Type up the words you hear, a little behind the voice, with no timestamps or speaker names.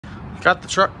Got the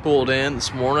truck pulled in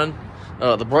this morning.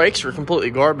 The brakes are completely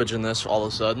garbage in this all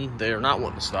of a sudden. They are not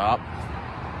wanting to stop.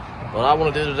 What I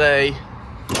want to do today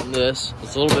on this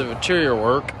is a little bit of interior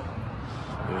work.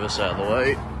 Move this out of the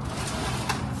way.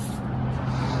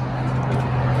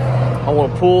 I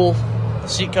want to pull the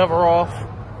seat cover off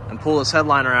and pull this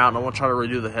headliner out, and I want to try to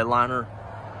redo the headliner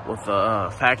with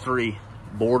the factory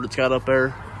board it's got up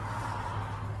there.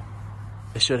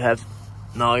 It should have,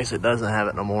 no, I guess it doesn't have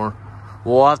it no more.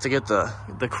 We'll have to get the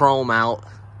chrome out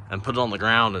and put it on the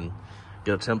ground and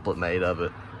get a template made of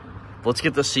it. Let's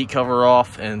get the seat cover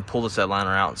off and pull this headliner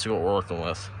out and see what we're working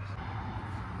with.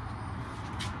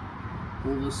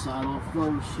 Pull this side off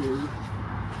first here.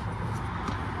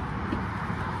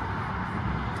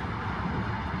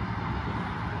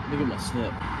 Look at my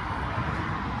snip.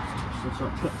 So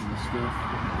start cutting this stuff.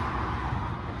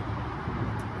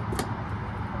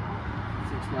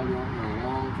 It's probably been on here a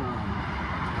long time.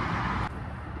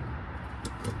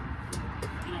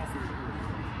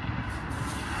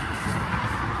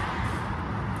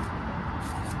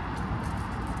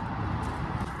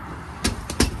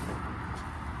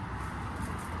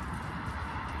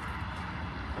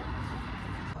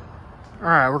 All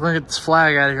right, we're gonna get this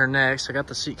flag out of here next. I got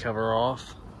the seat cover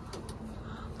off.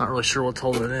 Not really sure what's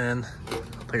holding it in. I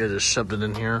think I just shoved it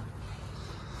in here.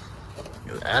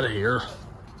 Get it out of here.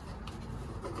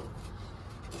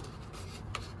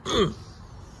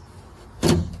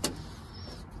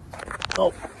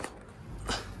 Oh.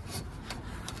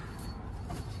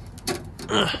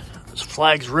 This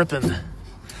flag's ripping.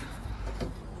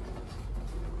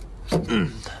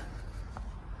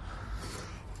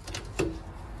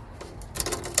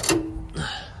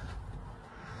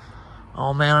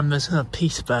 Oh man, I'm missing a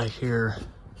piece back here.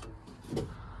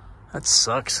 That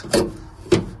sucks.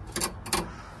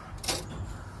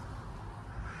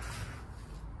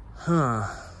 Huh.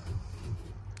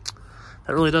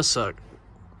 That really does suck.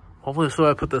 Hopefully this way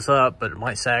I put this up, but it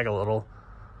might sag a little.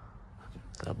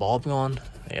 Is that bulb gone?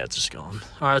 Yeah, it's just gone.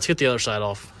 Alright, let's get the other side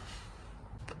off.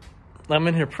 I'm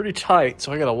in here pretty tight,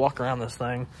 so I gotta walk around this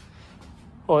thing.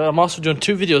 Oh, I'm also doing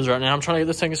 2 videos right now. I'm trying to get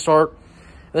this thing to start.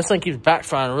 This thing keeps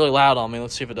backfiring really loud on me.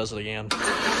 Let's see if it does it again.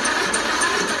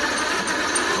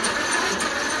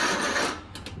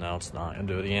 No, it's not gonna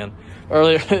do it again.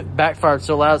 Earlier, it backfired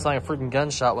so loud, it's like a freaking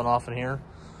gunshot went off in here.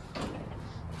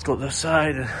 Let's go to this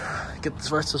side and get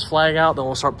the rest of this flag out, then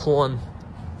we'll start pulling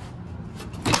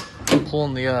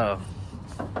the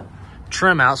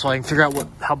trim out so I can figure out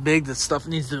how big this stuff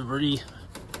needs to be.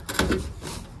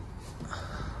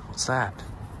 What's that?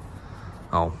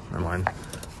 Oh, never mind.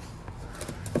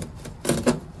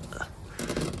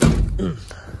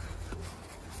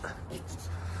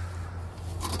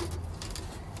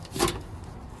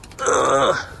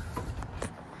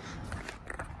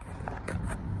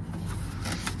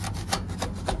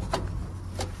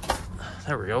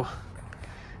 There we go.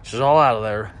 She's all out of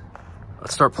there.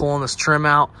 Let's start pulling this trim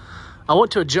out. I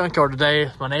went to a junkyard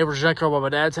today, my neighbor's junkyard by my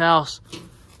dad's house,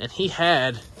 and he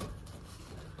had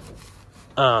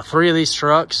 3 of these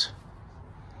trucks,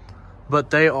 but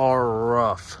they are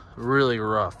rough, really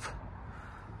rough.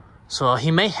 So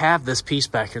he may have this piece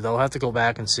back here though. I'll have to go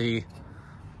back and see.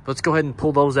 Let's go ahead and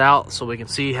pull those out so we can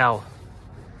see how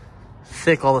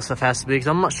thick all this stuff has to be, because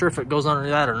I'm not sure if it goes under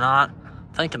that or not.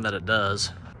 I'm thinking that it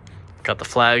does. Got the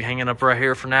flag hanging up right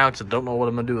here for now because I don't know what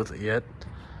I'm gonna do with it yet.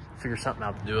 Figure something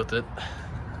out to do with it.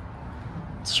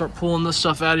 Let's start pulling this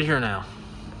stuff out of here now.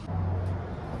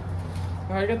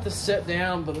 All right, I got this set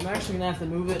down, but I'm actually gonna have to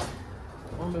move it.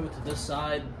 I wanna move it to this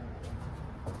side.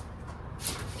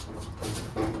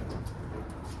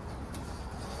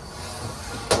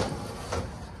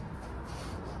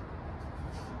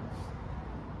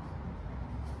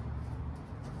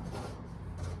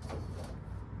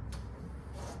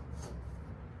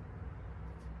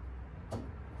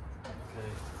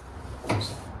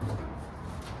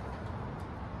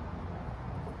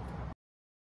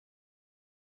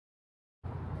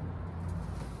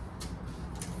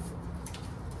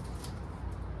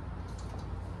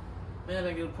 Man,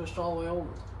 I get it pushed all the way over.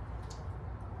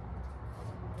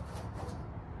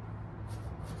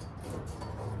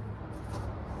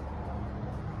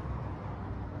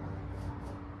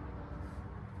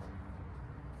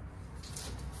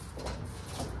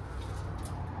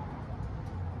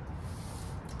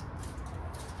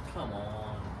 Come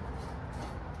on.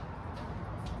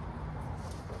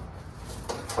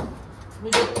 Let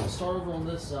me get start over on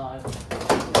this side.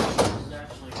 This is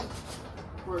actually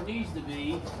where it needs to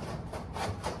be.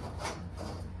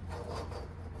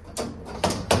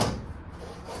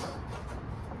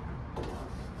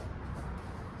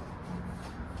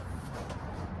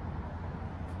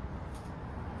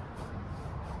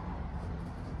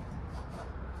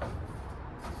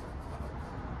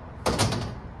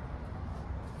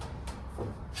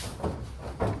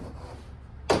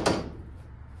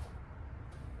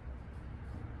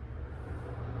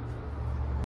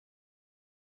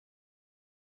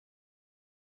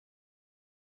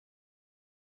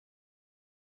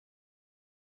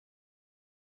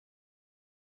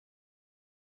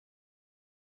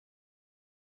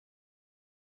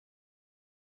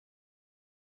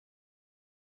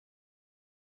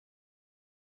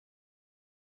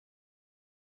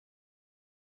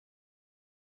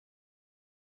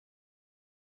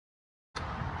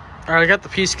 All right, I got the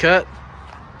piece cut.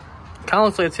 Kind of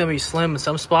looks like it's gonna be slim in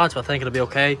some spots, but I think it'll be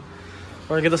okay. We're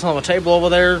gonna get this on the table over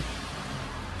there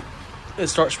and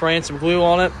start spraying some glue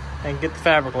on it and get the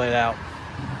fabric laid out.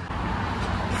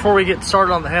 Before we get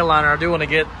started on the headliner, I do want to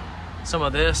get some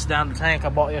of this down the tank I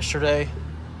bought yesterday.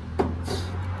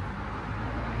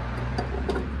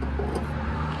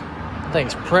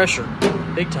 Thing's pressured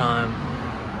big time.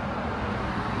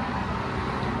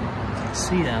 Can't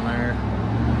see down there.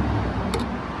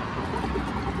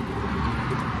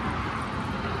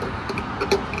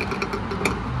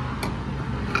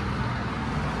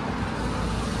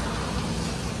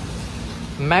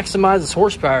 Maximize its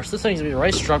horsepower. So this thing's gonna be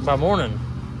race truck by morning.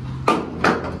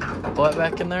 Pull it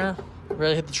back in there.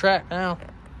 Ready to hit the track now.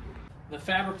 The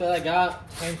fabric that I got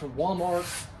came from Walmart.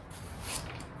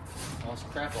 All this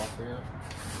crap off here.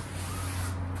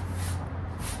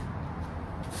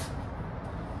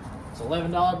 It's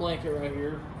 $11 blanket right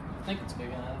here. I think it's big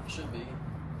enough. It should be.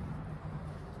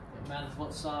 It matters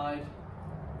what side.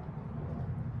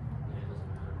 Yeah, it doesn't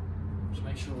matter. Just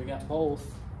make sure we got both.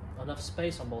 Enough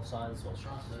space on both sides is what I was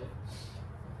trying to say.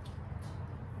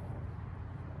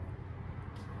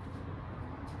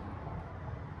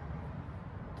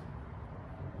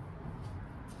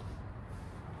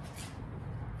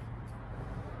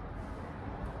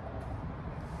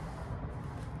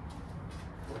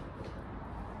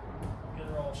 Get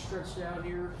it all stretched out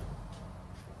here.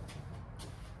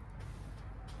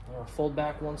 I'm gonna fold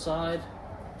back one side.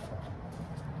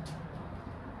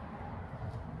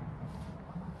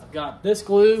 Got this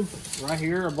glue right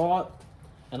here I bought,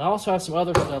 and I also have some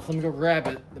other stuff. Let me go grab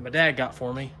it that my dad got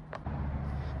for me.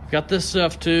 Got this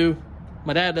stuff too.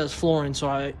 My dad does flooring, so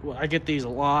I get these a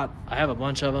lot. I have a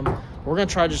bunch of them. We're gonna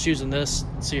try just using this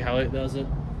and see how it does it.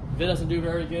 If it doesn't do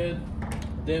very good,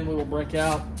 then we will break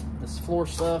out this floor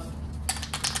stuff.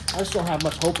 I just don't have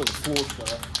much hope of the floor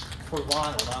stuff for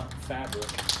vinyl, not fabric.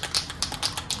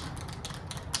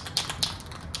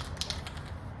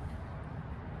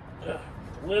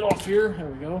 Lid off here. There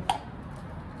we go.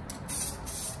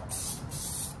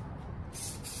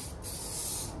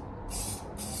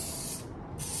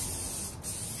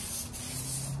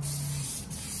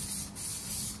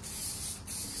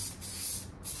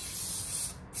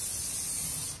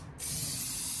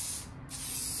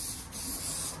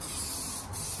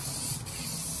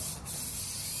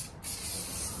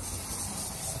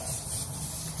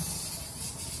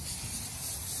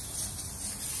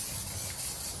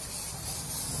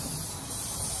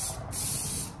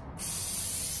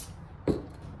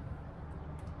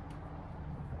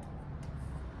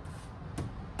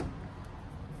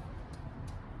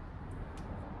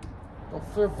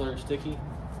 Don't flip there, sticky.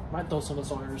 Might throw some of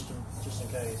this on here just in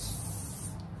case.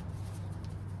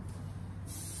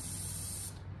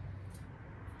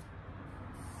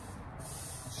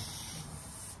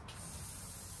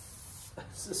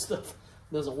 This stuff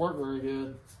doesn't work very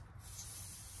good.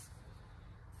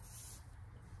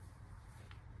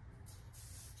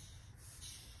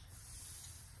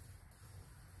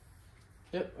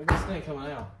 Yep, I guess it ain't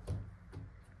coming out.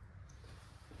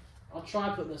 I'll try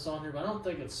putting this on here, but I don't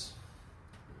think it's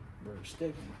very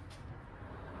sticky.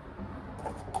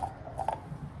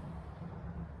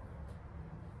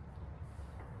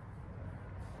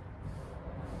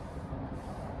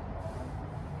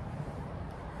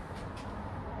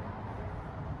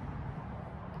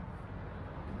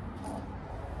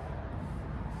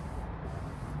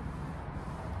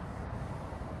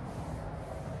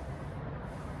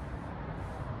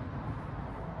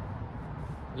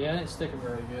 Yeah, it ain't sticking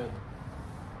very good.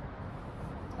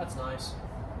 That's nice.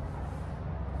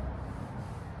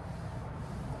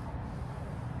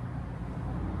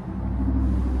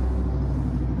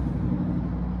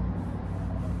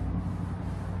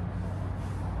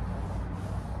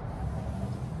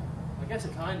 I guess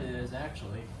it kind of is,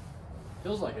 actually.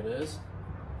 Feels like it is.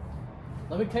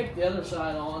 Let me take the other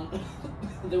side on,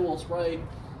 then we'll spray.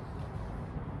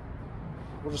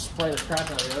 We'll just spray the crap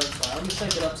out of the other side. Let me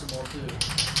shake it up some more, too.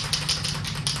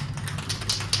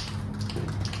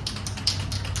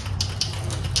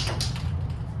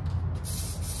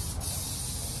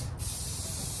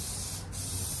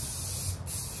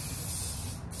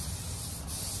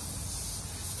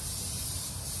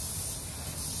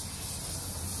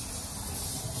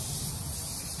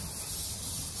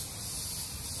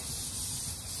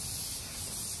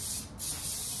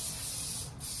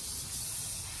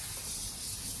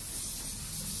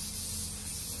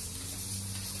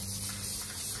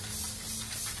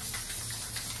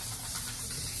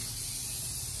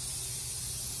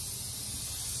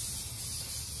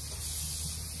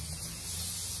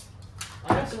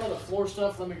 I got some other floor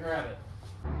stuff, let me grab it.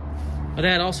 My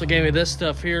dad also gave me this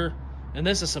stuff here, and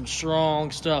this is some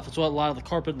strong stuff. It's what a lot of the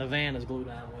carpet in the van is glued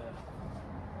down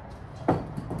with.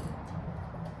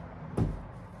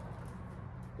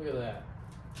 Look at that.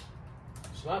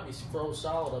 She might be froze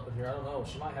solid up in here. I don't know.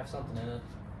 She might have something in it.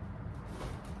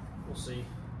 We'll see.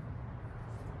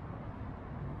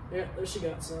 Yeah, there she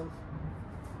got some.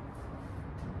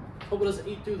 Hope it doesn't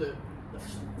eat through the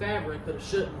fabric, but it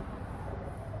shouldn't.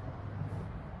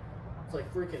 It's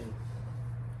like freaking,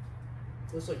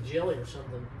 looks like jelly or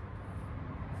something.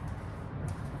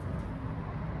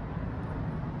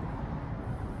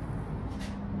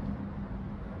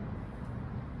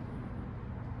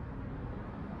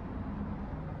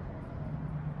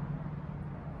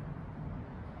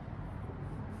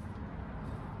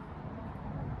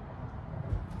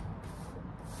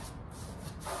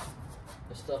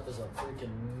 This stuff is a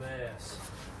freaking mess.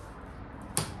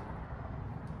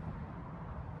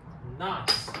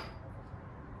 Nice.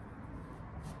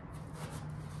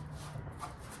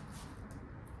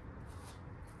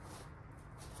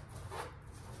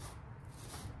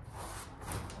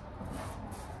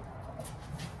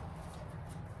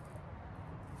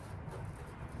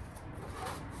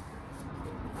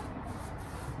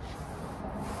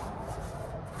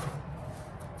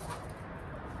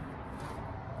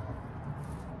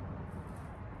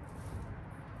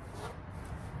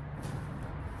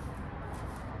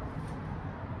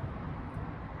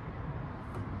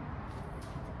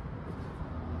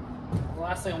 The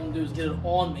last thing I'm gonna do is get it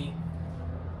on me.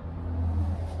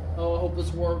 Oh, I hope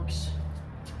this works.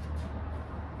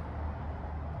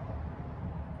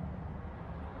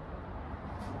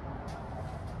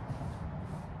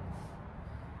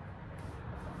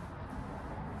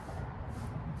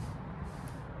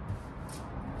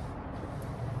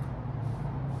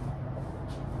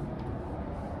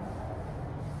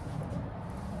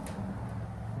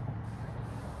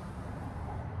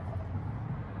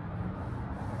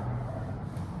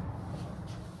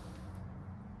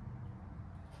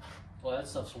 Well, that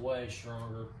stuff's way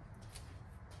stronger.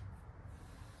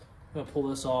 I'm gonna pull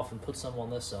this off and put some on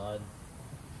this side.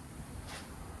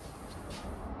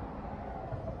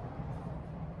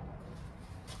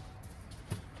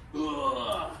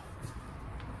 Ugh.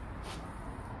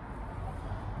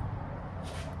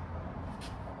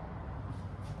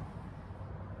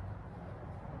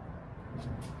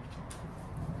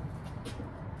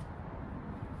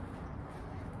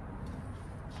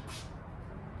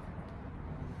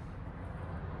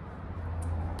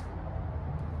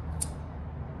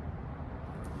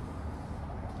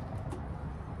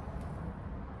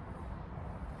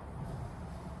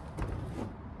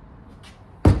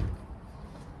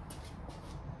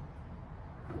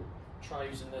 Try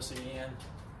using this again.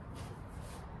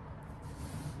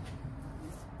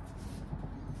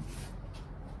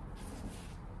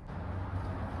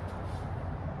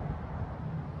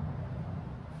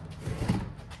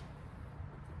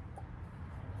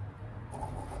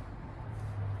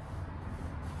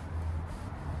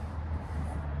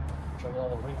 Try to get all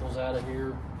the wrinkles out of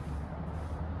here.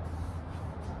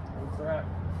 Oh crap.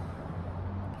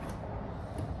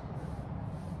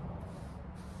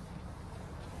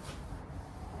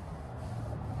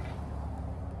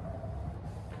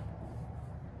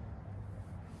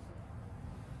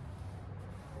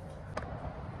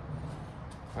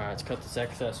 All right, let's cut this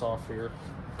excess off here.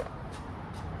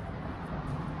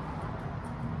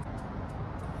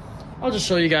 I'll just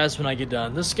show you guys when I get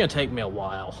done. This is gonna take me a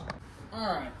while. All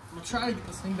right, I'm gonna try to get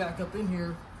this thing back up in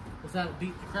here without it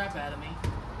beating the crap out of me.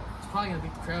 It's probably gonna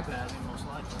beat the crap out of me, most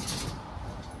likely.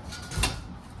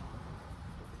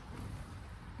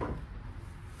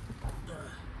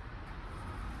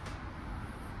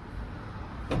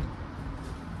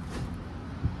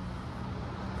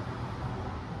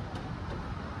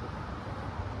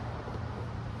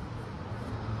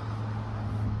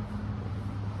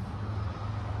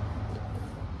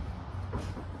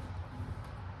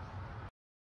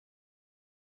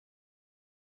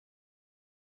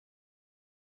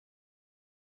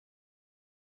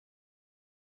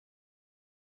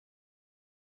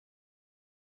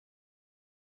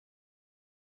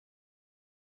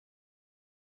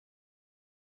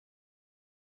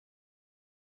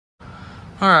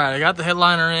 All right, I got the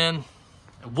headliner in.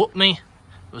 It whooped me.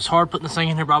 It was hard putting this thing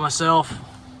in here by myself.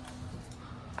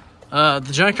 The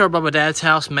junkyard by my dad's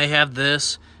house may have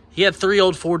this. He had 3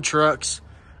 old Ford trucks.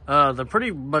 They're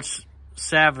pretty much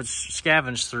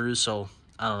scavenged through, so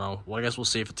I don't know. Well, I guess we'll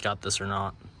see if it's got this or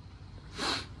not.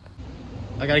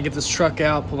 I gotta get this truck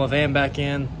out, put my van back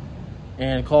in,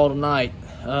 and call it a night.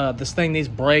 This thing needs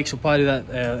brakes. We'll probably do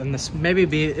that maybe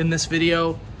be in this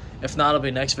video. If not, it'll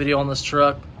be next video on this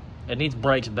truck. It needs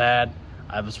brakes bad.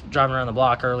 I was driving around the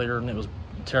block earlier and it was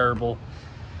terrible.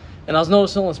 And I was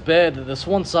noticing on this bed that this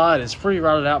one side is pretty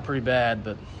rotted out pretty bad,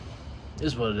 but it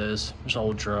is what it is. It's an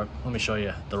old truck. Let me show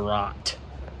you the rot.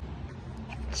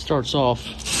 It starts off.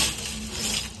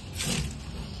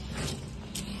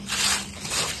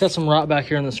 It's got some rot back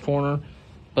here in this corner,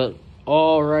 but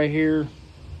all right here,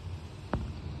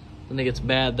 then it gets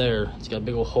bad there. It's got a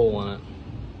big old hole in it.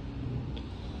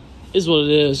 Is what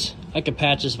it is. I could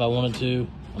patch this if I wanted to.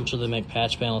 I'm sure they make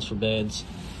patch panels for beds.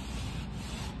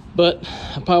 But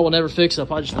I probably will never fix it. I'll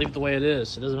probably just leave it the way it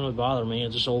is. It doesn't really bother me.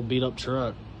 It's just an old beat up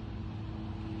truck.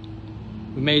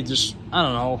 We may just, I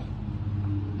don't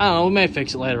know, we may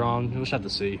fix it later on. We'll just have to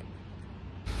see.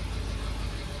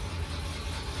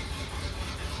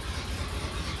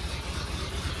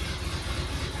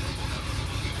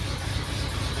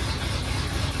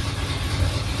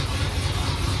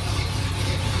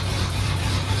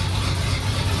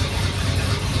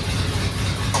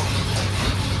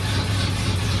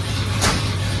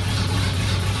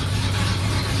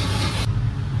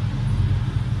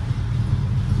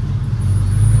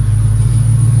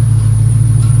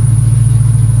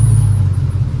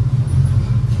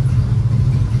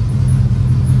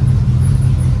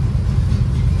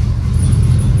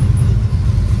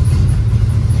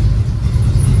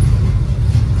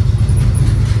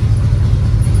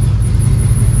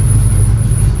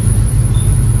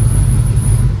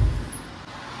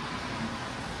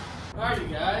 Alright, you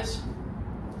guys,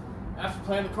 after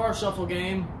playing the car shuffle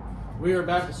game, we are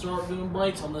about to start doing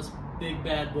brakes on this big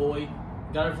bad boy.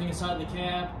 Got everything inside the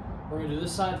cab. We're going to do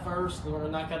this side first, then we're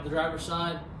going to knock out the driver's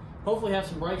side. Hopefully have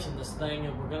some brakes in this thing,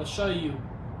 and we're going to show you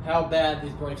how bad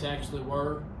these brakes actually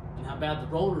were and how bad the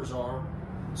rollers are.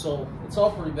 So it's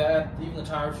all pretty bad. Even the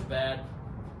tires are bad.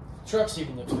 The trucks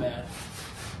even looks bad.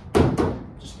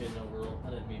 Just kidding, overall. I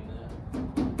didn't mean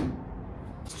that.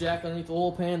 It's jack underneath the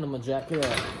oil pan, and I'm going to jack it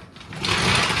up.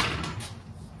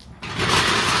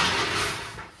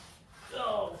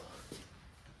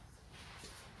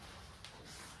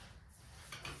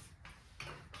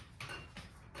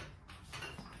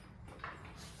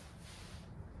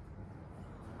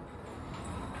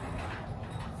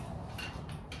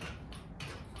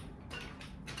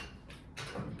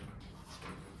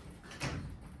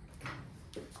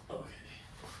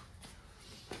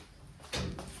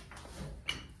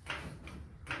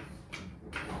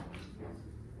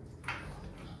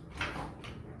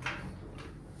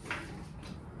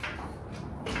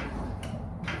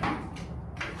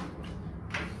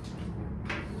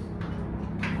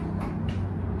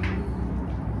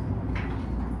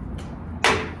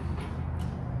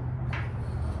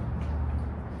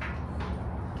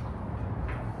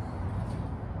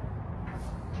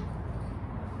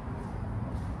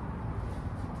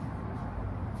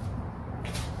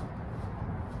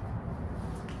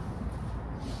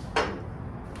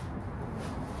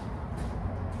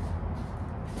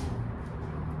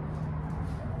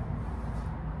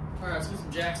 Alright, let's get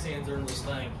some jack stands in this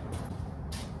thing.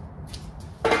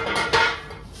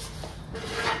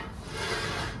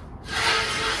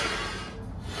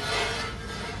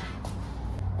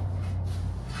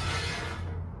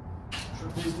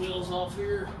 Strip these wheels off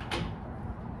here.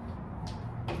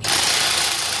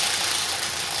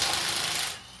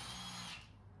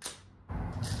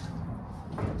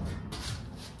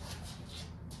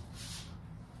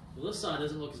 Well, this side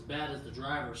doesn't look as bad as the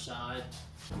driver's side.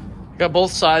 Got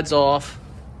both sides off.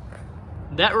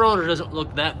 That rotor doesn't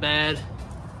look that bad.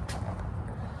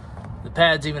 The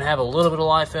pads even have a little bit of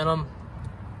life in them.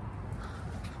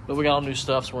 But we got all new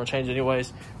stuff, so we're gonna change it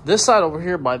anyways. This side over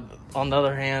here, on the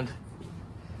other hand,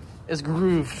 is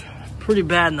grooved pretty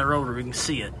bad in the rotor. You can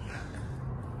see it.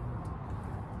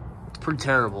 It's pretty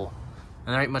terrible.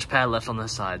 And there ain't much pad left on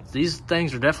this side. These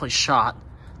things are definitely shot.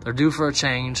 They're due for a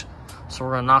change. So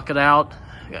we're gonna knock it out.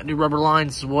 Got new rubber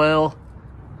lines as well.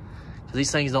 These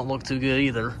things don't look too good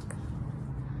either.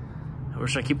 We're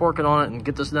just gonna keep working on it and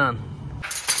get this done.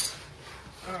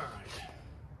 All right.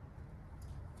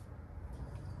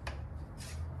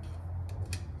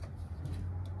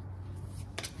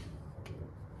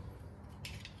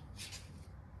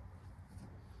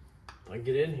 If I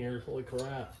get in here, holy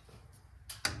crap.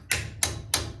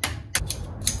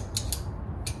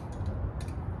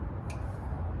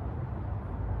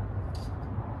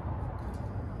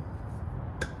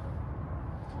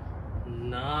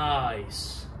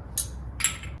 Nice.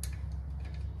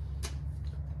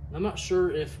 I'm not sure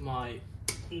if my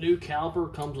new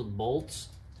caliper comes with bolts.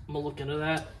 I'm gonna look into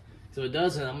that. If it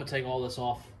doesn't, I'm gonna take all this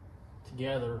off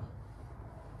together.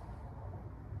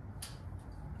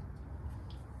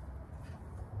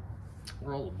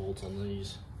 Where are all the bolts on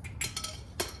these?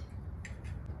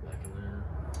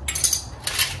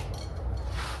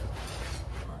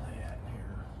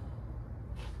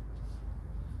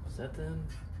 Is that them?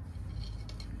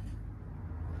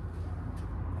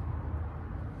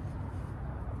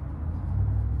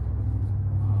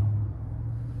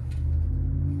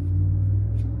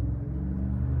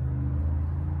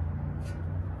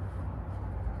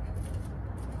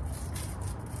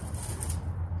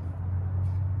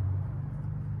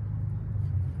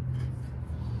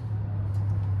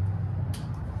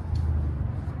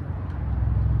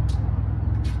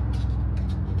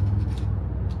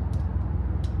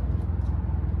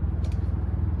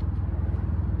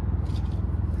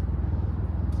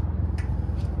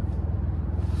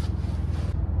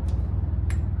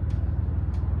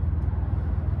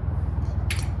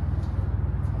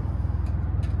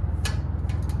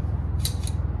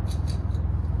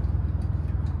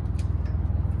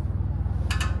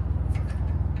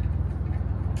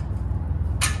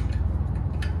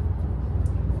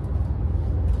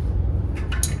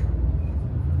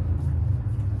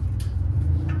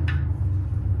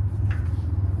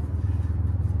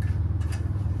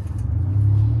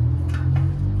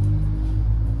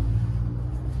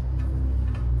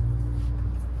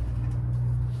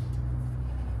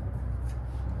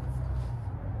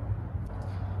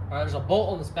 Alright, there's a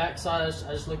bolt on this back side. I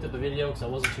just looked at the video because I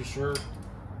wasn't too sure. It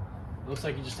looks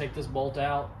like you just take this bolt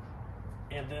out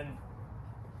and then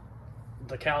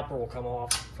the caliper will come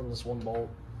off from this one bolt.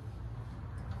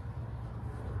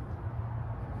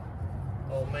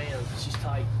 Oh man, she's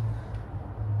tight.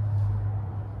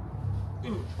 I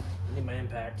need my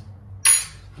impact.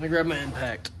 Let me grab my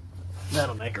impact.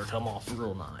 That'll make her come off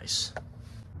real nice.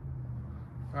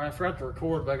 Alright, I forgot to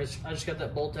record, but I just got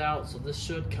that bolt out, so this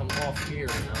should come off here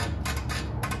now.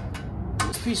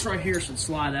 This piece right here should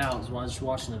slide out, is why I was just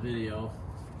watching the video.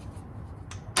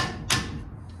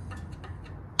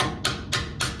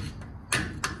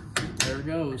 There it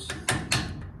goes.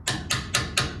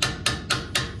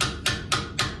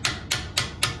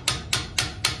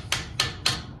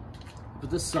 But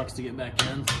this sucks to get back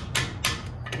in.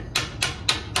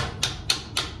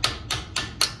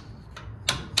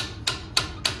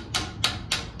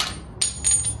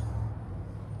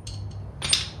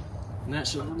 And that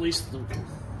should release the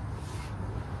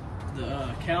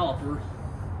caliper,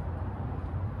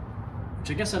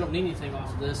 which I guess I don't need anything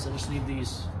off of this. I just need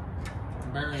these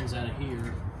bearings out of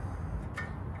here.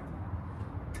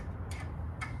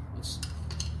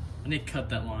 I need to cut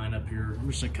that line up here. I'm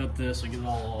just gonna cut this and get it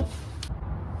all off.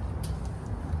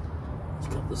 Let's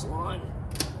cut this line.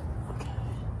 Okay.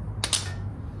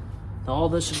 Now all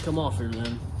this should come off here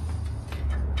then.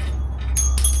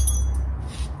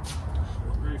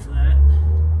 Ready for that? I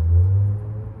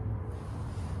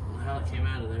don't know how it came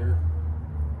out of there.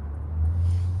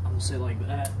 I'm gonna say like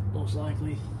that, most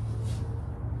likely.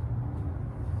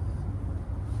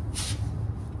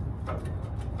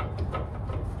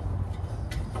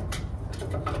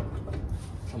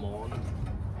 Come on.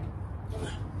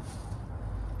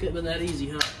 Couldn't have been that easy,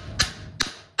 huh?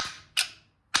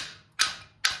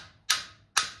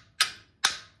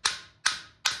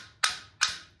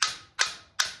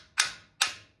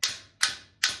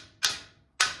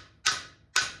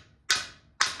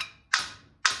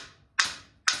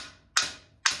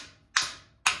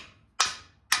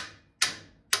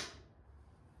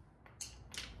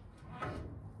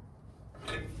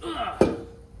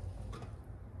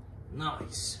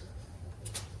 Nice.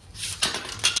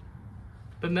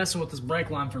 Been messing with this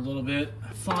brake line for a little bit.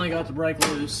 I finally got the brake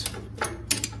loose.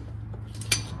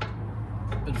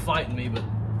 Been fighting me, but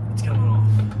it's coming off.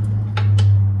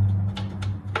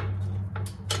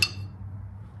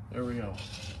 There we go.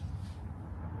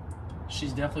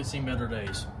 She's definitely seen better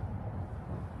days.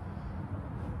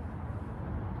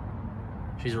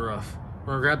 She's rough.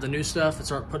 We're gonna grab the new stuff and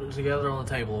start putting it together on the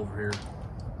table over here.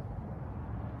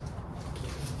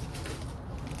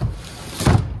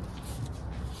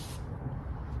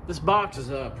 This box is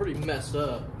pretty messed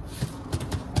up.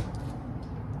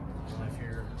 Knife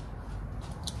here.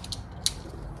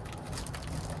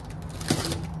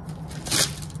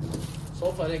 So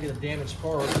hopefully I didn't get a damaged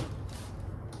part.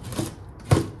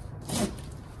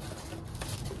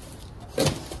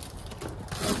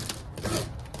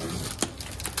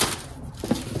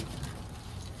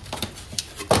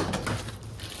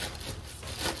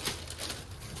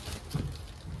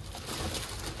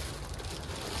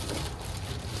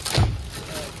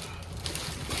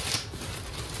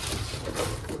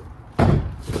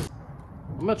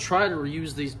 I'm gonna try to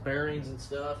reuse these bearings and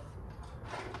stuff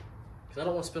because I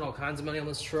don't want to spend all kinds of money on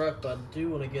this truck, but I do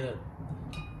want to get it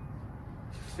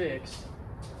fixed.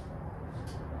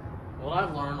 What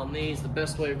I've learned on these, the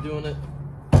best way of doing it,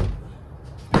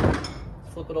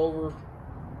 flip it over,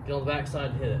 get on the back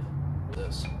side and hit it.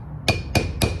 This.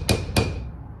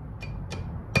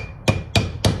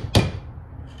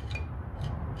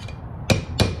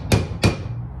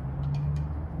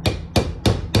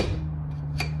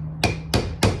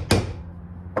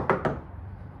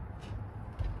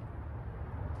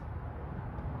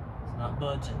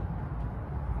 budget.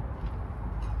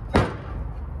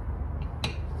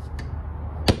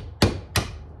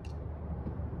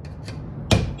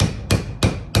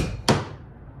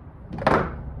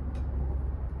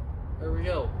 There we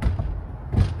go.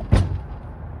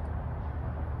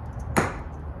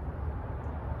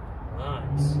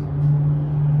 Nice.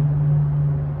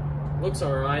 Looks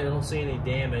alright. I don't see any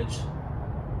damage.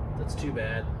 That's too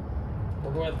bad.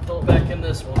 We're going to have to throw it back in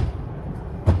this one.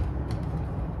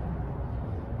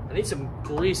 I need some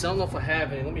grease. I don't know if I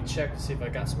have any. Let me check to see if I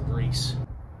got some grease.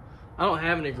 I don't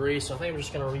have any grease, so I think I'm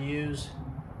just going to reuse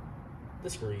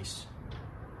this grease.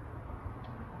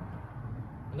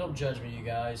 And don't judge me, you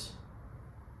guys.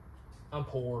 I'm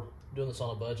poor. I'm doing this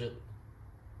on a budget.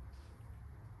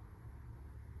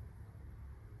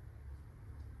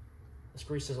 This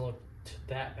grease doesn't look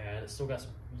that bad. It's still got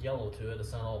some yellow to it.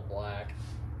 It's not all black.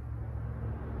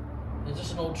 It's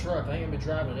just an old truck. I ain't gonna be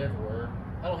driving it everywhere.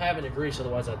 I don't have any grease,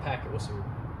 otherwise I'd pack it with some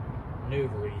new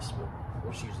grease, but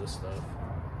we'll just use this stuff.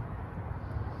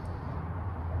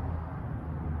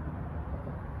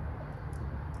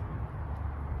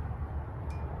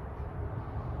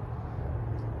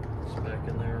 It's back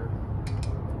in there.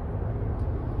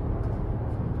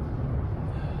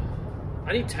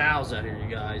 I need towels out here, you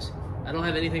guys. I don't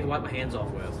have anything to wipe my hands off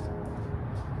with.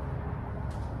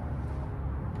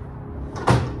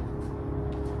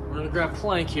 We're gonna grab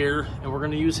Plank here, and we're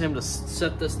gonna use him to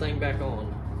set this thing back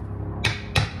on.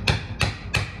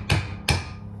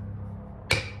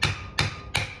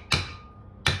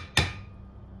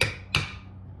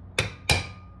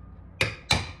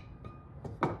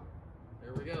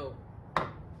 There we go.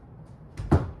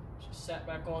 Just sat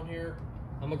back on here.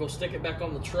 I'm gonna go stick it back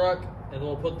on the truck, and then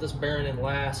we'll put this bearing in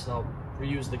last, and I'll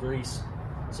reuse the grease,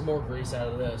 some more grease out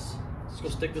of this. Let's go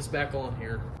stick this back on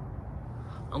here.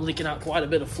 I'm leaking out quite a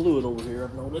bit of fluid over here,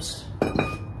 I've noticed. Let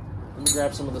me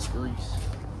grab some of this grease.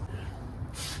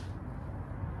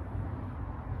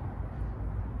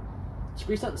 This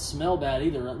grease doesn't smell bad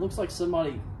either. It looks like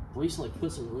somebody recently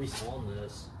put some grease on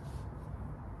this.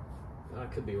 I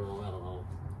could be wrong, I don't know.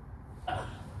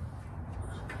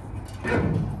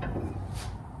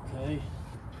 Okay.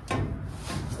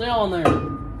 Stay on there.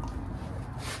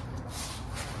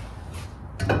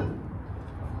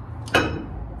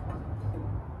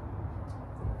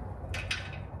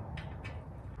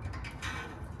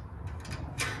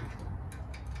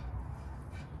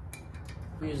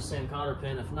 Use the same cotter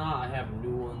pin. If not, I have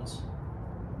new ones.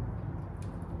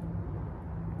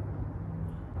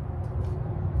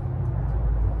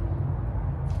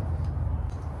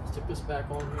 Stick this back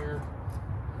on here.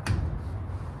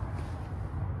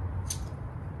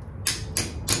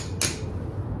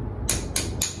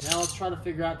 Now let's try to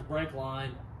figure out the brake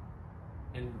line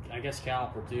and I guess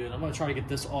caliper too. And I'm gonna try to get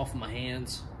this off of my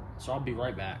hands. So I'll be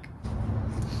right back.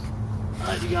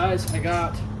 Alright you guys, I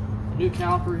got a new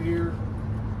caliper here.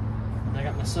 And I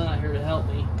got my son out here to help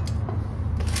me.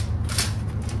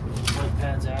 Brake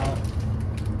pads out.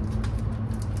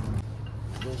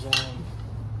 Goes on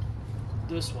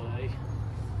this way.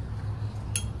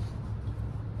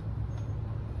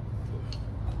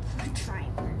 Try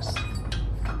it first.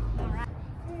 Alright.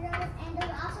 And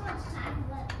there's also a side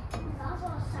lip. There's also a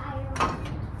side lip.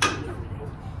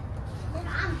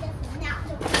 I'm just not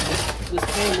looking. This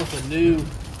came with a new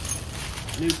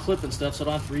clip and stuff, so I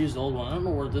don't have to reuse the old one. I don't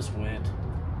know where this went.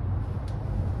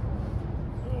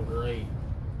 Oh, great.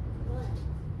 What?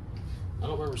 I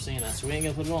don't remember seeing that, so we ain't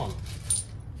gonna put it on.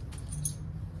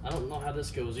 I don't know how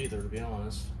this goes either, to be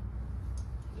honest.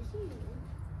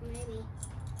 Maybe.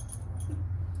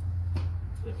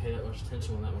 Didn't pay that much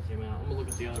attention when that one came out. I'm gonna look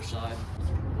at the other side.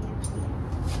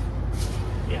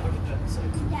 Yeah, look at that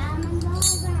side. Diamond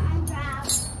balls are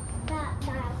unwrapped. That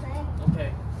thing.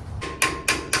 Okay.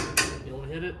 You want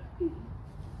to hit it?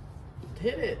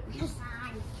 Hit it. It's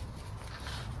fine.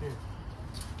 Here.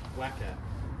 Whack that.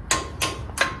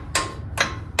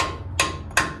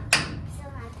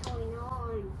 Still not going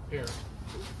on. Here.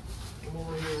 Come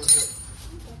over here with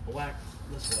it. Whack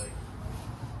this way.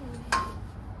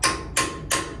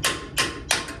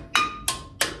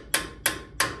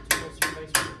 Too close to your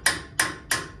face.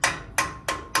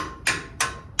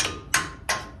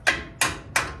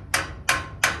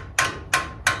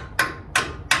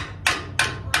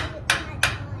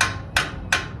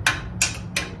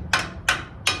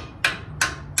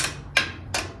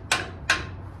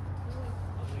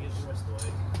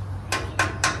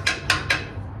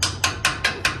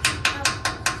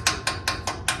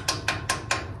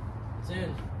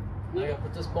 Now I gotta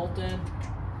put this bolt in.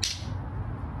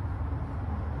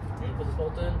 You gonna put this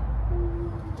bolt in?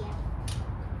 Yeah.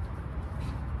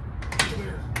 Come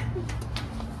here.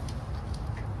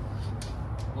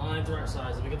 the right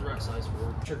size. Let me get the right size for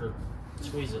it. Trigger.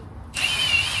 Squeeze it.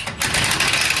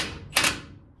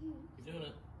 Keep doing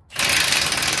it.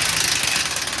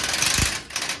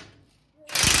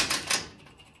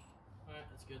 Alright,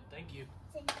 that's good. Thank you.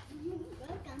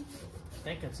 Welcome. I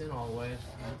think it's in all the way.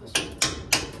 This one.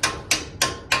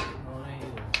 Oh, it ain't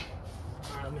either.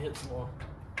 Alright, let me hit some more.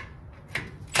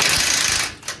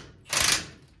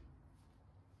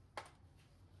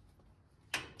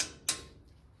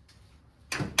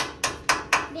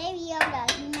 Baby Yoda,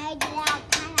 you made it out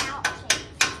kind of out shape.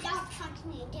 Don't punch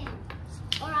me again,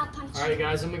 or I'll punch you. Alright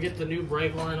guys, I'm going to get the new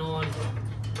brake line on,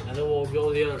 and then we'll go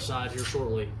to the other side here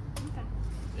shortly. Okay.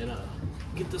 And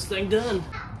get this thing done.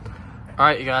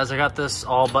 Alright you guys, I got this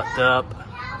all buttoned up.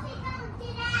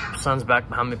 Son's back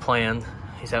behind me playing.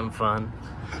 He's having fun.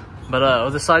 But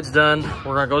this side's done.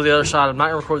 We're going to go to the other side. I'm not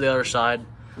going to record the other side.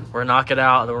 We're going to knock it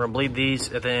out, and then we're going to bleed these,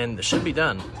 and then it should be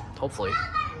done, hopefully.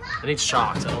 It needs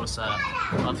shocks. I noticed that.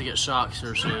 I'll have to get shocks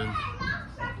here soon.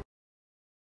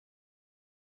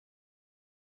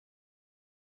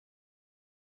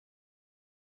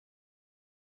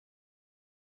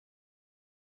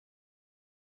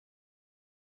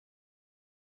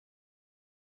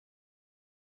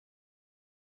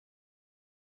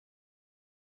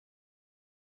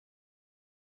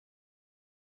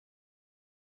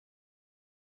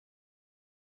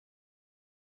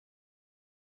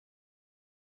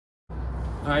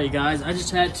 Alright you guys, I just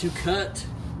had to cut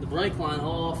the brake line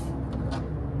off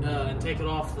and take it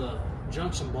off the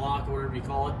junction block or whatever you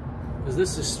call it, because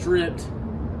this is stripped.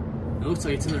 It looks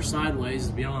like it's in there sideways,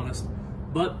 to be honest,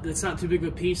 but it's not too big of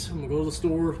a piece. I'm gonna go to the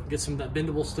store, get some of that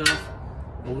bendable stuff,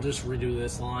 and we'll just redo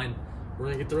this line. We're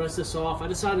gonna get the rest of this off. I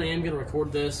decided I am gonna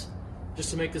record this just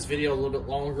to make this video a little bit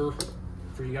longer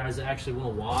for you guys that actually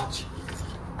want to watch.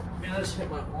 Man, I just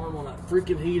hit my arm on that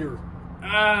freaking heater.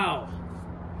 Ow!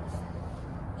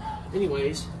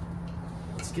 Anyways,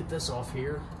 let's get this off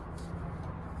here.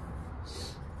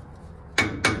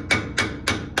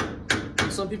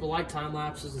 Some people like time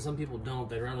lapses and some people don't.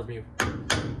 They'd rather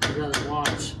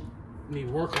watch me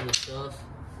work on this stuff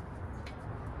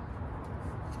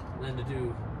than to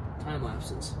do time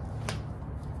lapses.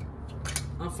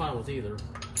 I'm fine with either.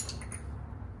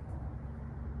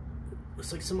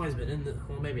 Looks like somebody's been in the,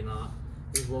 well, maybe not.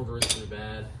 This rotor is really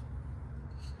bad.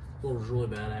 Rotor's really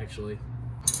bad, actually.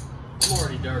 I'm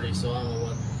already dirty, so I don't know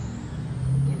what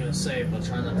I'm gonna say, but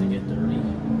try not to get dirty.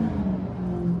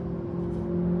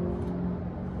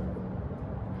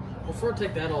 Before I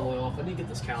take that all the way off, I need to get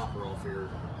this caliper off here.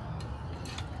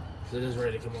 It is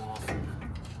ready to come off.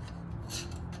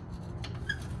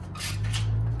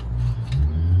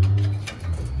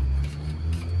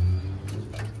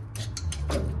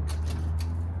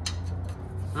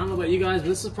 I don't know about you guys, but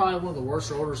this is probably one of the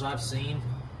worst rotors I've seen.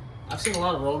 I've seen a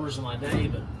lot of rotors in my day,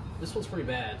 but this one's pretty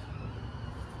bad.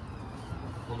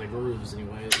 On the grooves,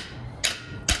 anyways.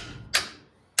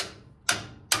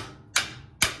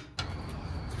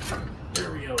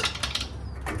 There we go.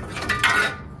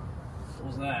 What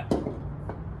was that?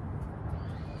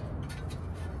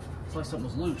 It's like something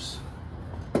was loose.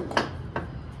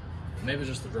 Maybe it's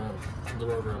just the drum. The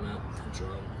rotor I'm at. The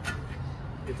drum.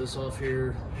 Get this off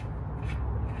here.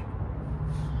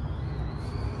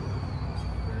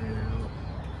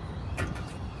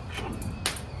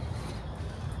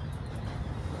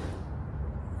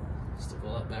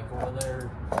 Back over there.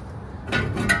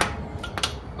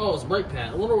 Oh, it's a brake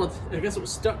pad. I wonder what, I guess it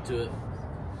was stuck to it.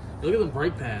 Look at them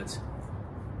brake pads.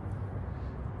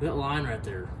 That line right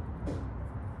there.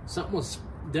 Something was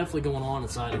definitely going on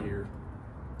inside of here.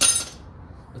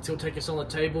 Let's go take this on the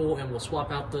table and we'll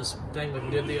swap out this thing like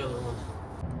we did the other one.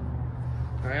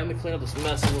 Alright, let me clean up this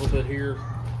mess a little bit here.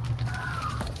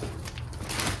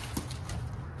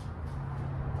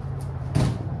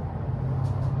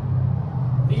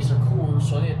 These are cores,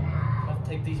 so I didn't have to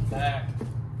take these back.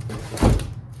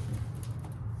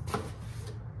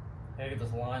 Gotta get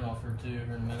this line off here too here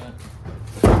in a minute.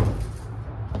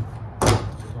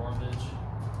 Garbage.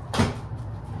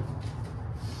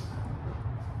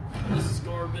 This is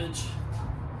garbage.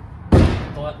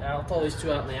 I'll throw these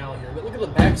two out in the alley here. But look at the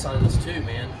back side of this too,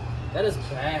 man. That is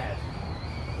bad.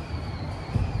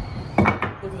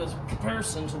 Look at this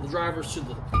comparison to the drivers to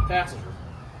the passenger.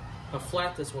 How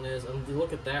flat this one is, and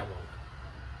look at that one.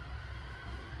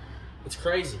 It's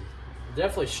crazy.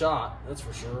 Definitely shot, that's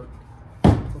for sure.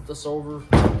 Flip this over.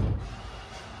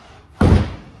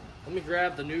 Let me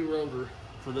grab the new rotor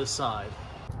for this side.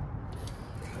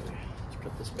 Okay, let's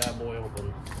cut this bad boy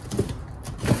open.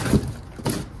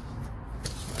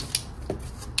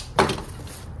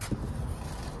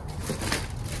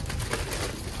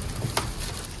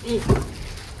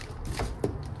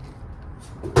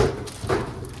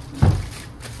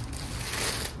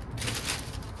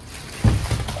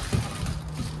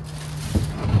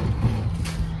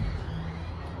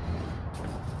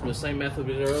 the same method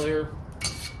we did earlier.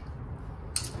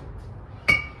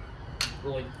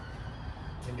 Really,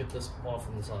 and get this off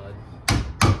from the side.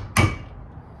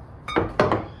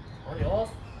 Already off?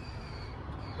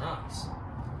 Nice.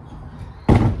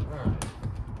 Alright.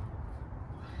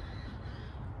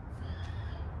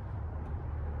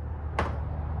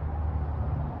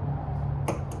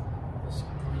 Let's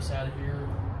get grease out of here.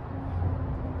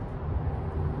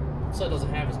 So it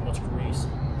doesn't have as much grease.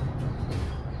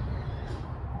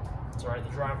 It's alright,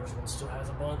 the driver's one still has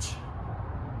a bunch.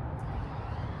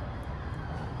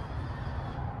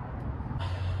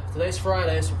 Today's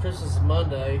Friday, so Christmas is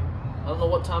Monday. I don't know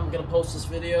what time I'm going to post this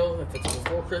video, if it's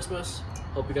before Christmas.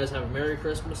 Hope you guys have a Merry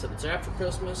Christmas. If it's after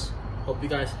Christmas, hope you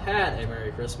guys had a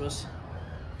Merry Christmas.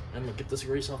 I'm going to get this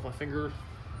grease off my finger.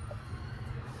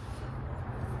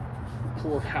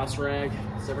 Poor house rag.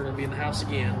 It's never going to be in the house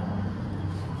again.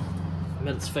 I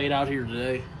meant it's fade out here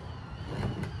today.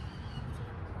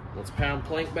 Let's pound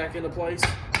plank back into place.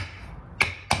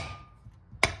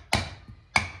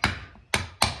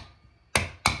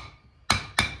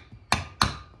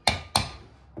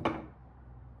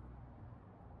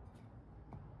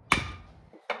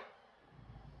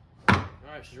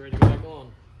 Alright, she's ready to go back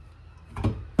on.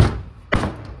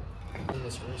 Get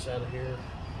this grease out of here.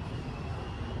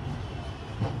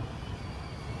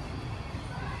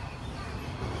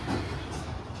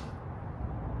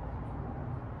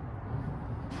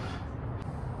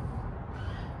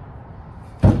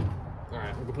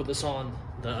 Alright, we're gonna put this on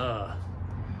the,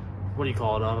 what do you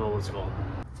call it? I don't know what it's called.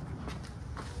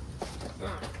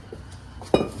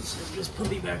 Alright. So just put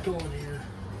me back on here.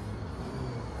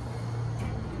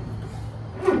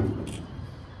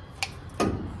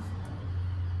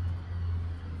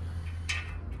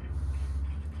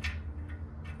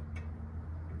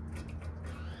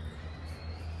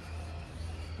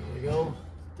 There we go.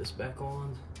 Put this back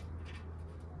on.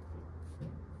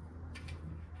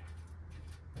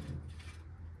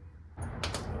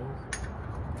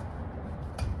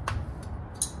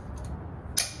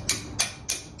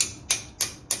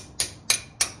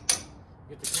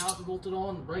 Get the caliper bolted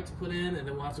on, the brakes put in, and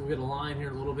then we'll have to get a line here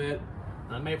in a little bit.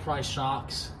 And I may price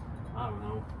shocks. I don't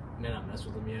know. May not mess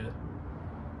with them yet.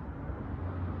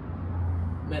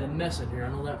 Made a mess in here, I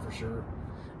know that for sure.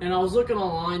 And I was looking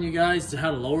online, you guys, to how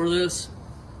to lower this.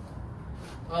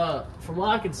 From what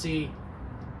I can see,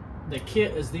 the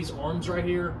kit is these arms right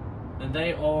here, and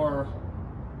they are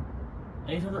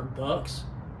 $800.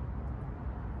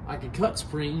 I could cut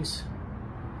springs.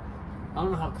 I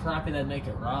don't know how crappy that'd make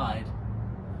it ride.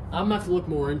 I'm gonna have to look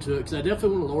more into it because I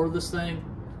definitely want to lower this thing.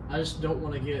 I just don't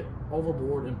want to get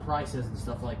overboard in prices and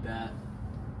stuff like that.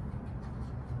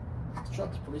 This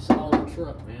truck's a pretty solid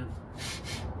truck, man.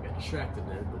 Got distracted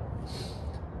there, but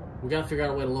we gotta figure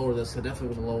out a way to lower this. I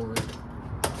definitely want to lower it.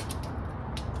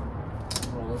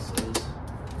 Well, this is.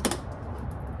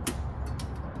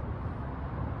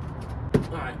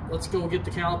 Alright, let's go get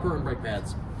the caliper and brake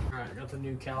pads. Alright, got the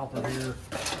new caliper here.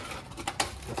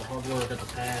 Got the hardware, got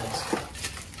the pads.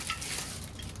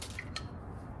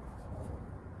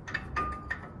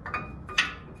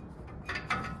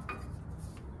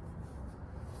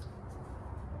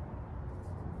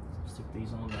 Stick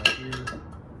these on back here.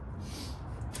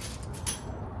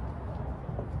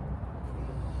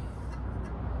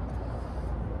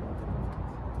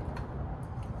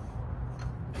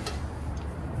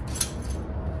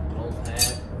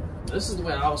 This is the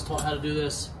way I was taught how to do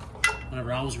this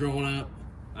whenever I was growing up.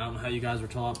 I don't know how you guys were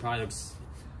taught, probably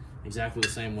exactly the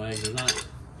same way. There's not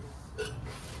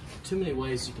too many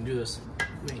ways you can do this.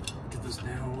 Let me get this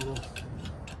down a little.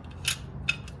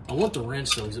 I want the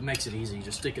wrench though, because it makes it easy. You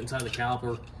just stick it inside the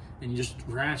caliper and you just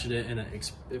ratchet it, and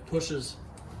it pushes,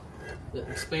 it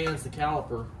expands the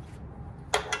caliper.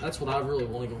 That's what I really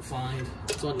want to go find.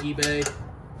 It's on eBay.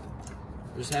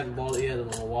 I just haven't bought it yet. I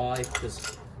don't know why,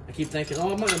 because I keep thinking,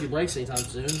 oh, I'm not gonna do brakes anytime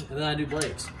soon, and then I do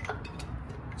brakes.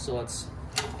 So it's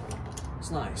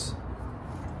nice.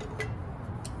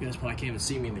 You guys probably can't even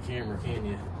see me in the camera, can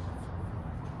you?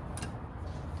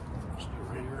 Just do it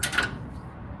right here.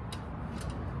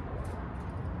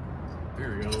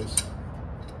 There he goes.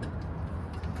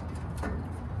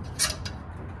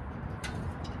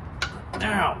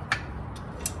 Ow!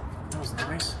 That was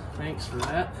nice. Thanks for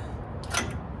that.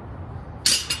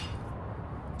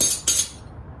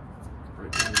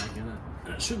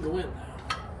 It should go in now.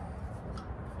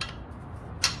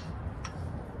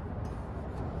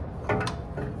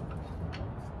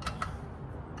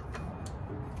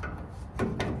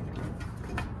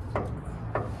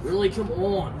 Really, come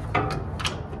on.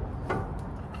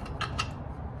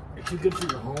 You're too good for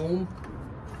your home.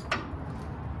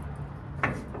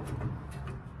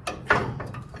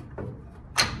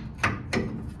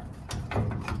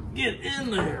 Get in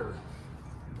there.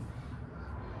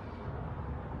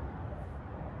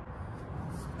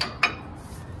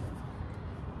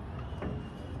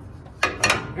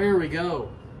 There we go.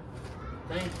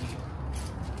 Thank you.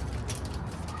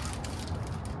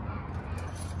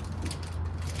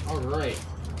 All right.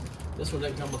 This one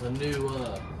didn't come with a new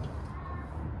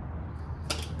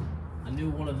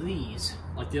one of these,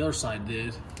 like the other side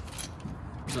did.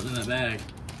 Something in that bag.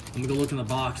 I'm gonna go look in the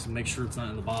box and make sure it's not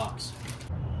in the box.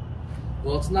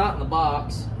 Well, it's not in the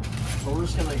box, so we're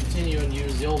just gonna continue and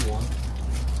use the old one.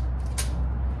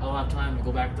 I don't have time to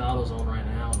go back to AutoZone right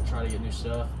now and try to get new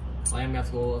stuff. I am gonna have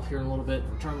to go up here in a little bit,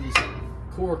 return these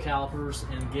core calipers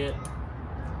and get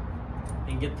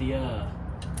the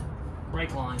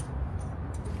brake line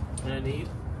that I need.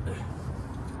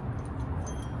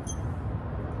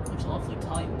 Looks awfully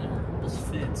tight in there. This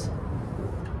fits.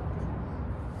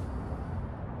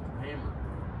 Hammer.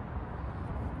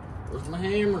 Where's my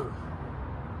hammer?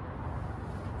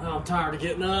 Oh, I'm tired of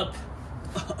getting up.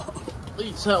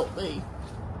 Please help me.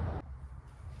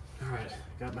 Alright,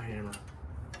 got my hammer.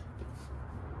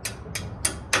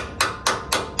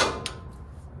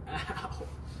 Ow.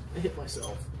 I hit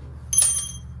myself.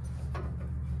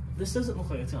 This doesn't look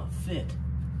like it's gonna fit.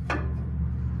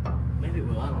 Maybe it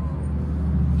will, I don't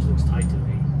know. This looks tight to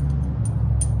me.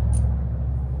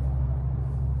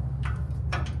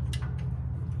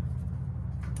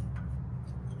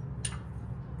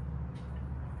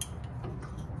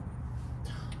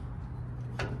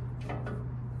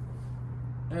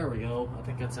 There we go. I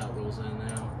think that's how it goes in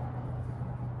now.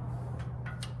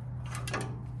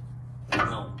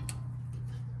 No.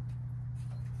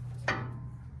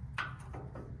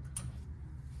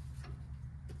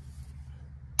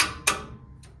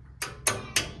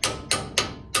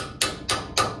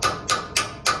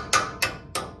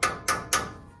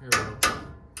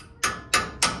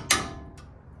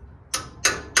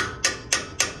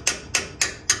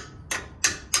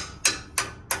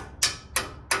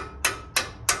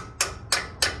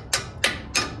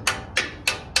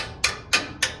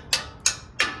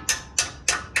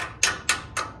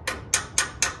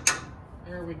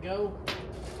 There we go.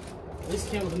 At least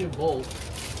it came with a new bolt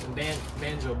and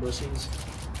banjo bushings.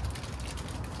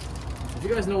 If you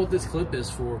guys know what this clip is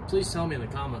for, please tell me in the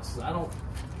comments, because I don't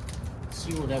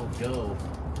see where that would go.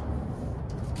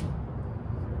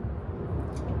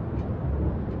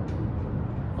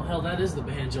 Oh hell, that is the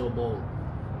banjo bolt.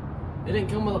 It didn't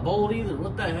come with a bolt either.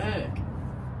 What the heck?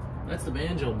 That's the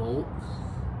banjo bolt.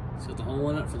 It's got the hole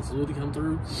in it for the fluid to come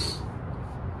through.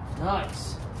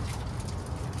 Nice.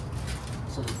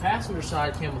 So the passenger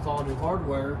side came with all new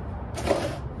hardware.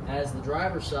 As the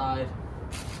driver's side,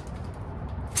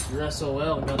 you're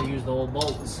SOL and gotta use the old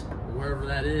bolts, or wherever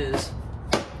that is.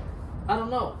 I don't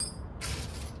know.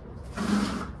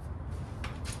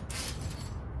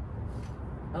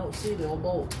 I don't see the old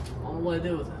bolt. I don't know what to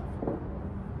do with it.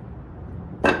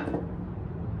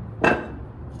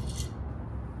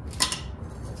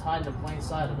 It's hiding in plain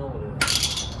sight, I know what it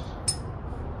is.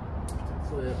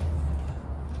 Flip.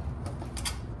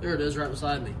 There it is, right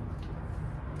beside me.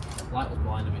 The light was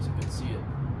blinding me, so I couldn't see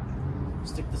it.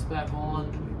 Stick this back on.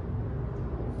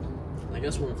 I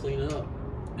guess we're gonna clean up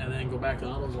and then go back to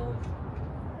AutoZone.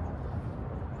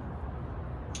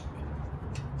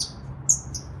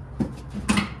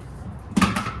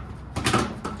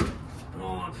 Come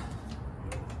on.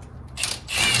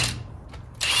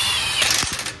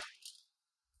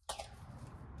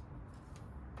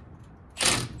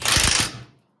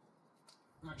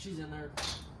 Alright, she's in there.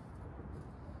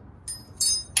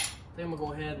 I think I'm gonna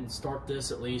go ahead and start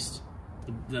this at least.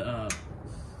 The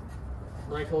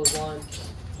brake hose line.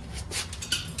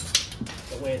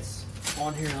 That way it's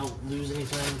on here and I don't lose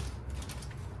anything.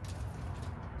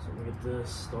 So I'm gonna get this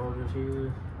started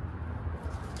here.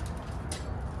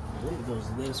 I think it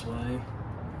goes this way.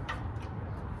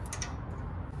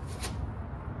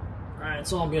 Alright,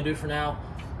 that's all I'm gonna do for now.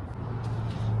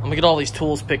 I'm gonna get all these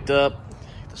tools picked up.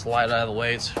 Get this light out of the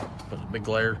way, it's a big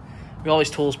glare. Get all